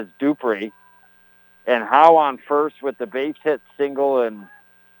second is Dupree. And Howe on first with the base hit single and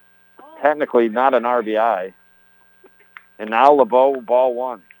technically not an RBI. And now LeBeau, ball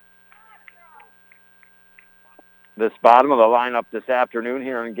 1. This bottom of the lineup this afternoon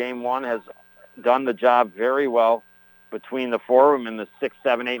here in game 1 has done the job very well between the 4 of them in the 6,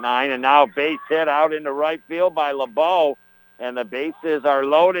 7, 8, 9. And now base hit out into right field by LeBeau. And the bases are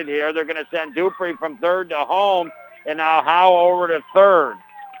loaded here. They're going to send Dupree from third to home. And now Howe over to third.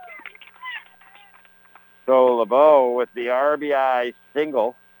 So LeBeau with the RBI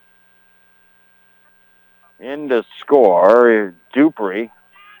single in to score. Dupree.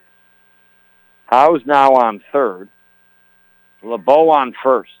 Howe's now on third. LeBeau on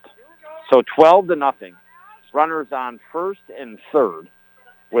first. So 12-0. Runners on first and third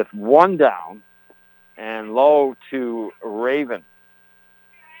with 1 down. And low to Raven.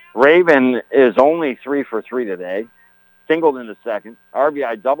 Raven is only 3 for 3 today. Singled in the second.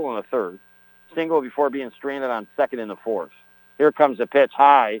 RBI double in the third. Single before being stranded on second in the fourth. Here comes the pitch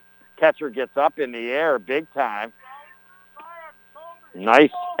high. Catcher gets up in the air big time.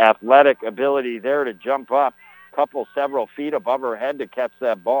 Nice athletic ability there to jump up. Several feet above her head to catch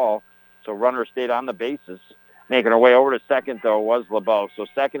that ball. So runner stayed on the bases. Making her way over to second, though, was LeBeau. So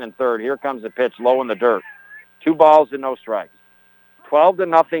second and third. Here comes the pitch low in the dirt. 2 balls and no strikes.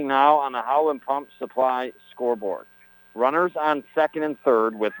 12-0 now on the Howland Pump Supply scoreboard. Runners on second and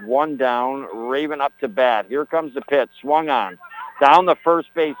third with 1 down. Raven up to bat. Here comes the pitch. Swung on. Down the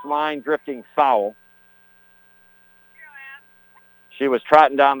first base line, drifting foul. She was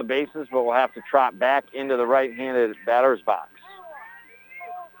trotting down the bases, but will have to trot back into the right-handed batter's box.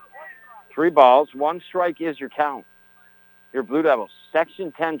 3 balls, 1 strike is your count. Your Blue Devils,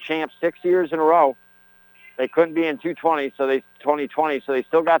 Section 10 champs 6 years in a row. They couldn't be in 2020, so they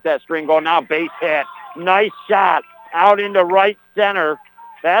still got that string going. Now base hit. Nice shot out into right center.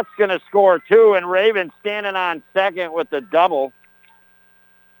 That's going to score 2, and Raven standing on second with the double.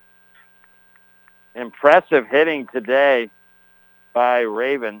 Impressive hitting today by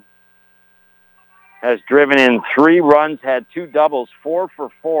Raven. Has driven in 3 runs, had 2 doubles, 4 for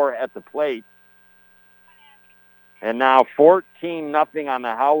 4 at the plate. And now 14-0 on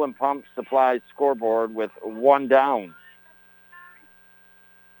the Howland Pump Supply scoreboard with 1 down.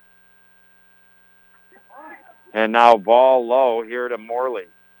 And now ball low here to Morley.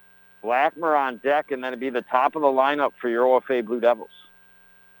 Blackmer on deck, and then it'd be the top of the lineup for your OFA Blue Devils.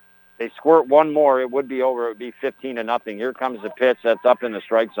 They squirt 1 more, it would be over. It would be 15-0. Here comes the pitch that's up in the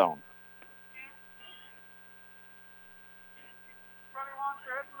strike zone.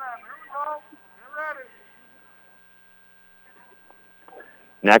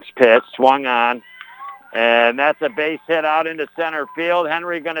 Next pitch, swung on, and that's a base hit out into center field.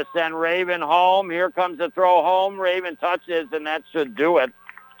 Henry going to send Raven home. Here comes the throw home. Raven touches, and that should do it.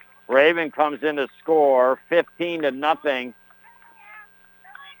 Raven comes in to score 15-0.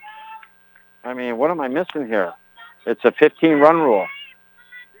 I mean, what am I missing here? It's a 15-run rule.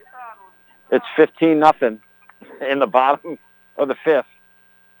 It's 15-0 in the bottom of the 5th,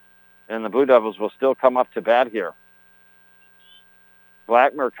 and the Blue Devils will still come up to bat here.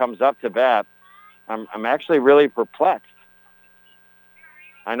 Blackmer comes up to bat. I'm actually really perplexed.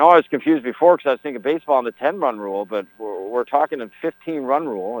 I know I was confused before because I was thinking baseball in the 10-run rule, but we're talking a 15-run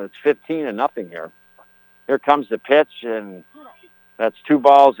rule. It's 15-0 here. Here comes the pitch, and that's 2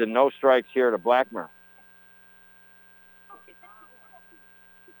 balls and no strikes here to Blackmer.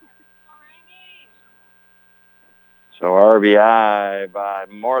 So RBI by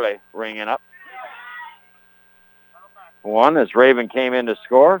Morley ringing up. 1 as Raven came in to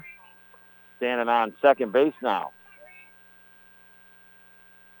score. Standing on second base now.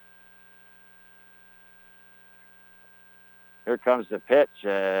 Here comes the pitch,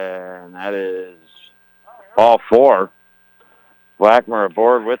 and that is ball 4. Blackmer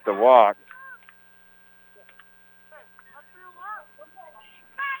aboard with the walk.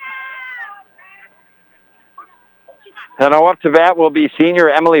 And up to bat will be senior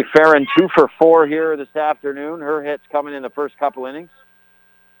Emily Farron, 2 for 4 here this afternoon. Her hits coming in the first couple innings.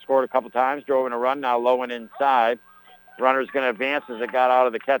 Scored a couple times, drove in a run, now low and inside. Runner's going to advance as it got out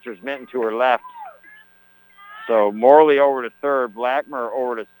of the catcher's mitten to her left. So Morley over to third, Blackmer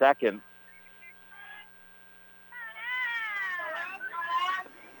over to second.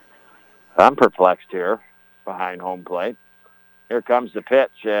 I'm perplexed here behind home plate. Here comes the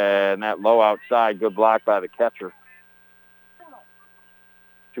pitch, and that low outside, good block by the catcher.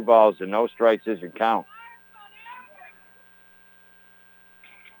 2 balls and no strikes is your count.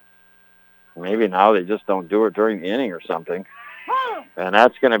 Maybe now they just don't do it during the inning or something. And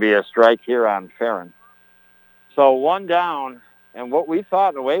that's going to be a strike here on Farron. So 1 down, and what we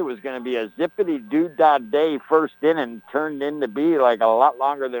thought in a way was going to be a zippity-doo-dah-day first inning turned into be like a lot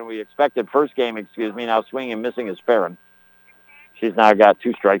longer than we expected. First game, now swinging and missing is Farron. She's now got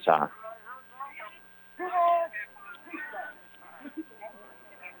 2 strikes on her.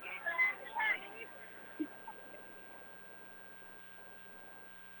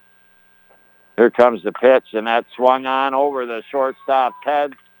 Here comes the pitch, and that swung on over the shortstop's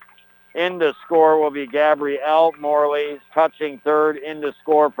head. In to score will be Gabrielle Morley. Touching third, in to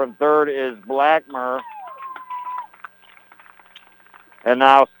score from third is Blackmer. And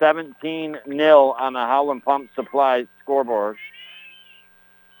now 17-0 on the Howland Pump Supply scoreboard.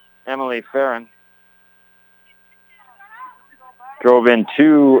 Emily Farron drove in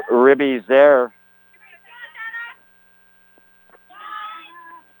 2 ribbies there.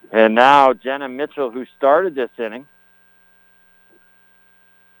 And now Jenna Mitchell, who started this inning,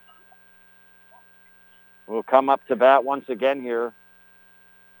 will come up to bat once again here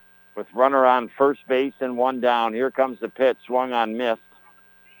with runner on first base and 1 down. Here comes the pitch, swung on, missed.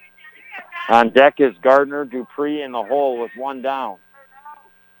 On deck is Gardner, Dupree in the hole with 1 down.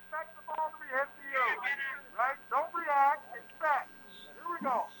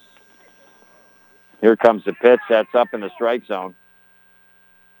 Here comes the pitch. That's up in the strike zone.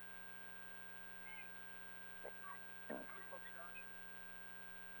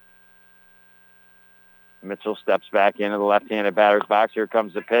 Mitchell steps back into the left-handed batter's box. Here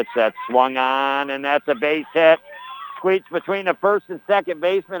comes the pitch. That's swung on, and that's a base hit. Squeaks between the first and second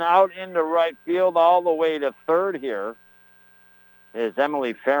baseman out into right field all the way to third here is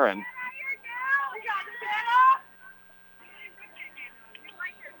Emily Farron.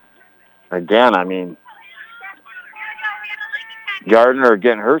 Again, I mean, Gardner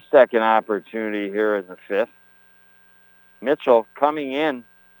getting her second opportunity here in the 5th. Mitchell coming in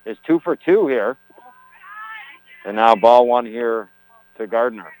is 2 for 2 here. And now ball 1 here to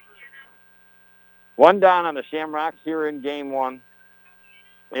Gardner. 1 down on the Shamrocks here in game 1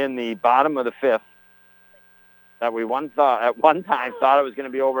 in the bottom of the 5th. That we at one time thought it was going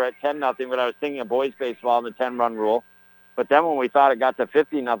to be over at 10-0, but I was thinking of boys baseball and the 10-run rule. But then when we thought it got to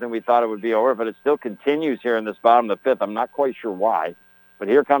 15-0, we thought it would be over, but it still continues here in this bottom of the 5th. I'm not quite sure why. But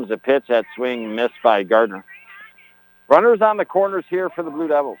here comes the pitch. That swing missed by Gardner. Runners on the corners here for the Blue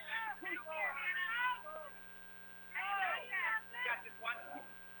Devils.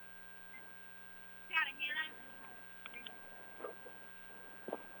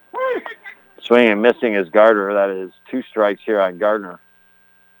 Swinging and missing is Gardner. That is 2 strikes here on Gardner.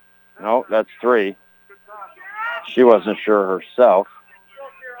 No, that's 3. She wasn't sure herself.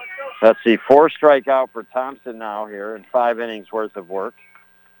 Let's see, 4 strikeout for Thompson now here in 5 innings worth of work.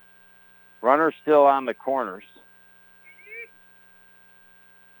 Runner still on the corners.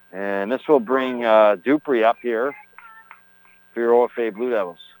 And this will bring Dupree up here for your OFA Blue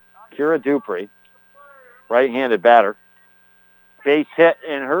Devils. Kira Dupree, right-handed batter. Base hit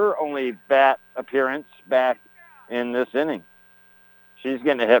in her only bat appearance back in this inning. She's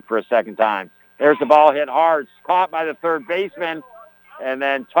getting a hit for a second time. There's the ball hit hard, caught by the third baseman, and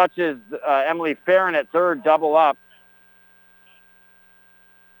then touches Emily Farron at third, double up.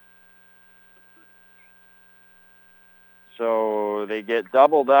 So they get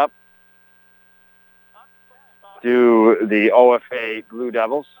doubled up to the OFA Blue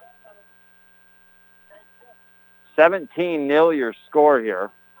Devils. 17-0 your score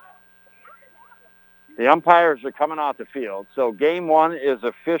here. The umpires are coming off the field. So game 1 is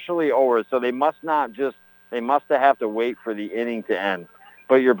officially over. So they must have to wait for the inning to end.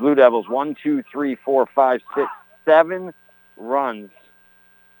 But your Blue Devils, 1, 2, 3, 4, 5, 6, 7 runs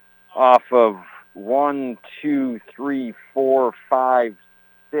off of 1, 2, 3, 4, 5,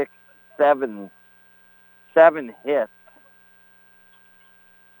 6, 7 hits.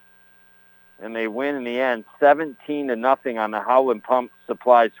 And they win in the end 17-0 on the Howland Pump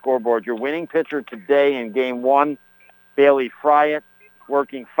Supply scoreboard. Your winning pitcher today in game 1, Bailey Friett,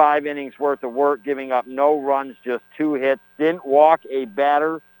 working 5 innings worth of work, giving up no runs, just 2 hits, didn't walk a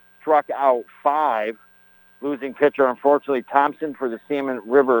batter, struck out 5. Losing pitcher, unfortunately, Thompson for the Salmon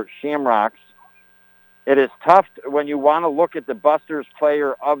River Shamrocks. It is tough when you want to look at the Busters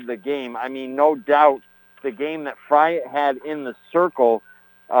player of the game. I mean, no doubt the game that Fry had in the circle,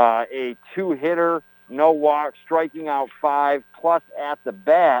 a 2-hitter, no walk, striking out 5, plus at the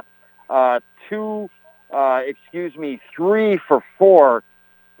bat, 3 for 4,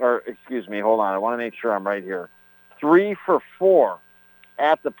 hold on, I want to make sure I'm right here. 3 for 4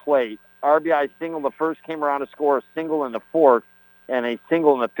 at the plate. RBI single the first came around to score, a single in the fourth, and a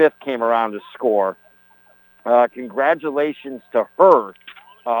single in the fifth came around to score. Congratulations to her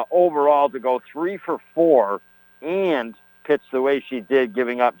overall to go 3 for 4 and pitch the way she did,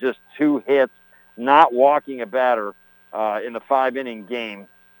 giving up just 2 hits, not walking a batter in the 5-inning game.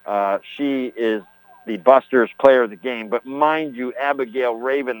 She is the Busters player of the game. But mind you, Abigail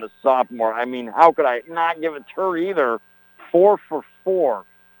Raven, the sophomore, I mean, how could I not give it to her either? 4 for 4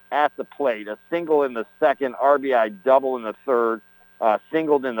 at the plate. A single in the second, RBI double in the third,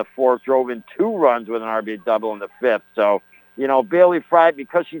 singled in the fourth, drove in 2 runs with an RBI double in the fifth. So, Bailey Fry,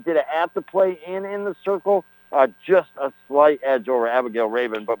 because she did it at the plate and in the circle, just a slight edge over Abigail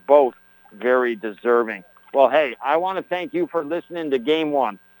Raven, but both very deserving. Well, hey, I want to thank you for listening to Game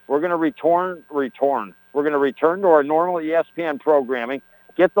 1. We're going to return. We're going to return to our normal ESPN programming,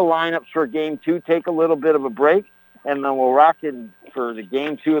 get the lineups for Game 2, take a little bit of a break, and then we'll rock in for the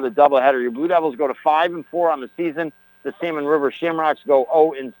Game 2 of the doubleheader. Your Blue Devils go to 5-4 on the season. The Salmon River Shamrocks go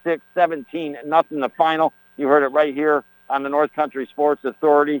 0-6, 17-0 the final. You heard it right here on the North Country Sports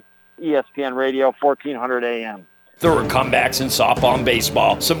Authority, ESPN Radio, 1400 AM. There were comebacks in softball and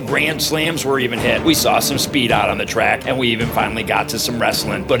baseball. Some grand slams were even hit. We saw some speed out on the track, and we even finally got to some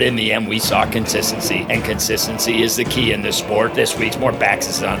wrestling. But in the end, we saw consistency, and consistency is the key in this sport. This week's Mort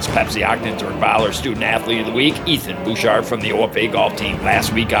Backus Sons Pepsi Ogdensburg Baller Student Athlete of the Week, Ethan Bouchard from the OFA golf team.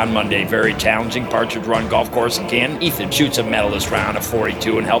 Last week on Monday, very challenging Partridge Run golf course again. Ethan shoots a medalist round of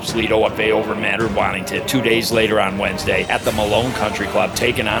 42 and helps lead OFA over Mandarin Waddington. 2 days later on Wednesday, at the Malone Country Club,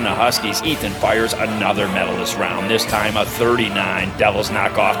 taking on the Huskies, Ethan fires another medalist round. This time a 39. Devils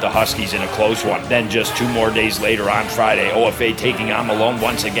knock off the Huskies in a close one. Then just 2 more days later on Friday, OFA taking on Malone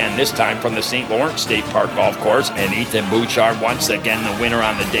once again, this time from the St. Lawrence State Park Golf Course. And Ethan Bouchard once again the winner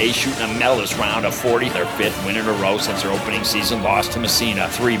on the day, shooting a medalist round of 40. Their 5th win in a row since their opening season loss to Messina.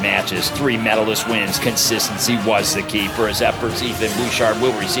 3 matches, 3 medalist wins. Consistency was the key for his efforts. Ethan Bouchard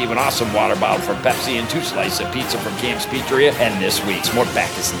will receive an awesome water bottle from Pepsi and 2 slices of pizza from Cam's Pizzeria. And this week's Mort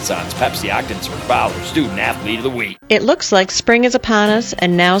Backus & Sons Pepsi Ogdensburg Baller Student Athlete of the Week. It looks like spring is upon us,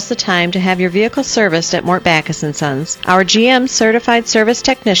 and now's the time to have your vehicle serviced at Mort Backus & Sons. Our GM certified service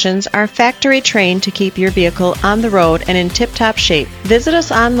technicians are factory trained to keep your vehicle on the road and in tip-top shape. Visit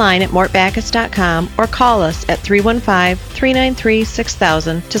us online at mortbackus.com or call us at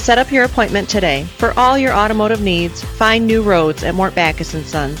 315-393-6000 to set up your appointment today. For all your automotive needs, find new roads at Mort Backus &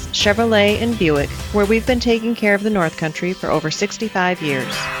 Sons, Chevrolet and Buick, where we've been taking care of the North Country for over 65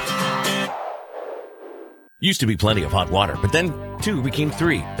 years. Used to be plenty of hot water, but then 2 became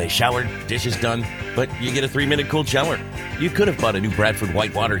 3. They showered, dishes done, but you get a 3-minute cold shower. You could have bought a new Bradford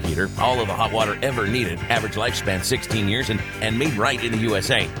white water heater, all of the hot water ever needed, average lifespan 16 years, and made right in the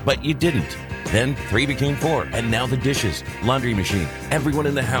USA, but you didn't. Then 3 became 4, and now the dishes, laundry machine, everyone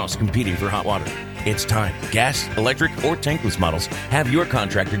in the house competing for hot water. It's time. Gas, electric, or tankless models. Have your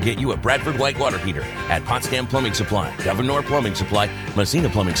contractor get you a Bradford white water heater at Potsdam Plumbing Supply, Governor Plumbing Supply, Messina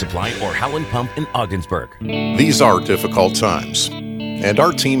Plumbing Supply, or Howland Pump in Ogdensburg. These are difficult times, and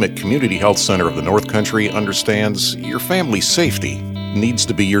our team at Community Health Center of the North Country understands your family's safety needs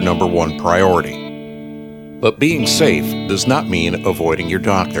to be your number 1 priority. But being safe does not mean avoiding your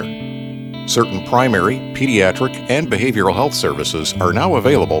doctor. Certain primary, pediatric, and behavioral health services are now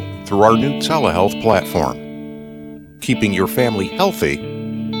available through our new telehealth platform, keeping your family healthy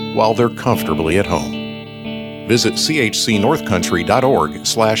while they're comfortably at home. Visit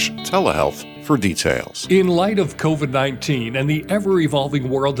chcnorthcountry.org/telehealth for details. In light of COVID-19 and the ever-evolving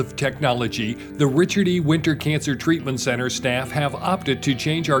world of technology, the Richard E. Winter Cancer Treatment Center staff have opted to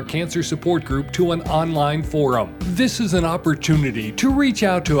change our cancer support group to an online forum. This is an opportunity to reach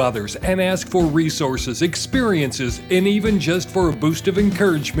out to others and ask for resources, experiences, and even just for a boost of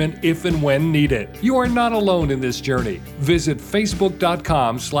encouragement if and when needed. You are not alone in this journey. Visit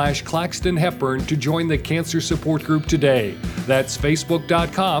facebook.com/Claxton Hepburn to join the cancer support group today. That's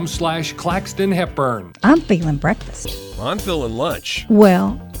facebook.com/Claxton Hepburn. I'm feeling breakfast. I'm feeling lunch.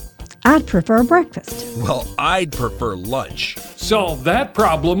 Well, I'd prefer breakfast. Well, I'd prefer lunch. Solve that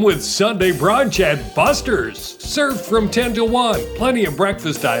problem with Sunday brunch at Buster's. Served from 10 to 1. Plenty of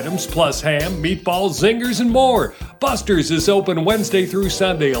breakfast items plus ham, meatballs, zingers, and more. Buster's is open Wednesday through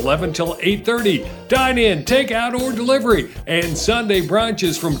Sunday, 11 till 8:30. Dine in, take out, or delivery. And Sunday brunch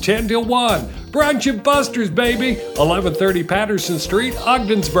is from 10 till 1. Brunch at Buster's, baby. 1130 Patterson Street,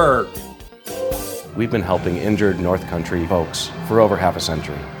 Ogdensburg. We've been helping injured North Country folks for over half a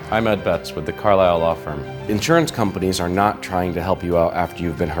century. I'm Ed Betts with the Carlisle Law Firm. Insurance companies are not trying to help you out after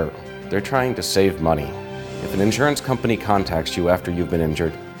you've been hurt. They're trying to save money. If an insurance company contacts you after you've been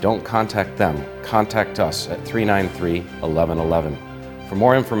injured, don't contact them. Contact us at 393-1111. For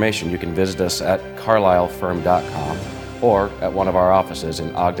more information, you can visit us at carlislefirm.com or at one of our offices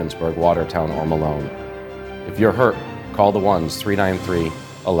in Ogdensburg, Watertown, or Malone. If you're hurt, call the ones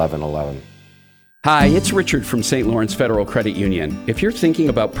 393-1111. Hi, it's Richard from St. Lawrence Federal Credit Union. If you're thinking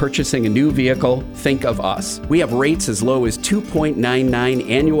about purchasing a new vehicle, think of us. We have rates as low as 2.99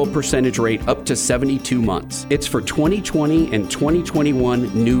 annual percentage rate up to 72 months. It's for 2020 and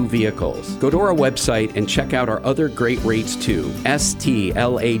 2021 new vehicles. Go to our website and check out our other great rates too.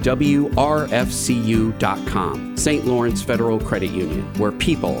 STLAWRFCU.com. St. Lawrence Federal Credit Union, where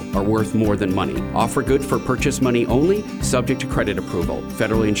people are worth more than money. Offer good for purchase money only, subject to credit approval.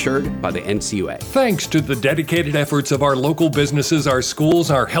 Federally insured by the NCUA. Thanks to the dedicated efforts of our local businesses, our schools,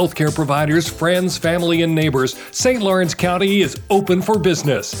 our healthcare providers, friends, family, and neighbors, St. Lawrence County is open for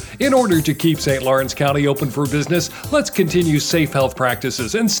business. In order to keep St. Lawrence County open for business, let's continue safe health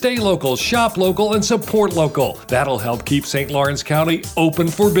practices and stay local, shop local, and support local. That'll help keep St. Lawrence County open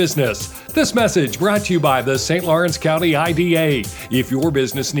for business. This message brought to you by the St. Lawrence County IDA. If your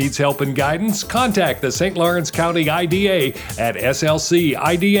business needs help and guidance, contact the St. Lawrence County IDA at slcida.com.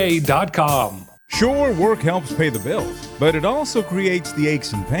 Sure, work helps pay the bills, but it also creates the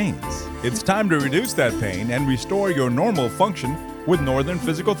aches and pains. It's time to reduce that pain and restore your normal function with Northern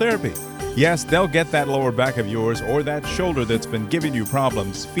Physical Therapy. Yes, they'll get that lower back of yours or that shoulder that's been giving you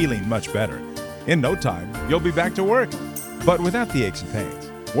problems feeling much better. In no time, you'll be back to work, but without the aches and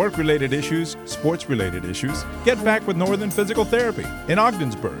pains. Work-related issues, sports-related issues, get back with Northern Physical Therapy in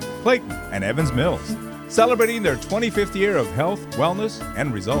Ogdensburg, Clayton, and Evans Mills, celebrating their 25th year of health, wellness,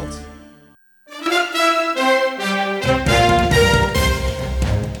 and results.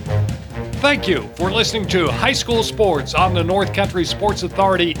 Thank you for listening to High School Sports on the North Country Sports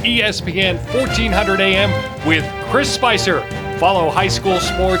Authority ESPN 1400 AM with Chris Spicer. Follow high school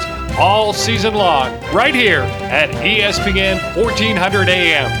sports all season long right here at ESPN 1400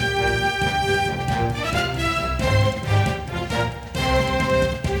 AM.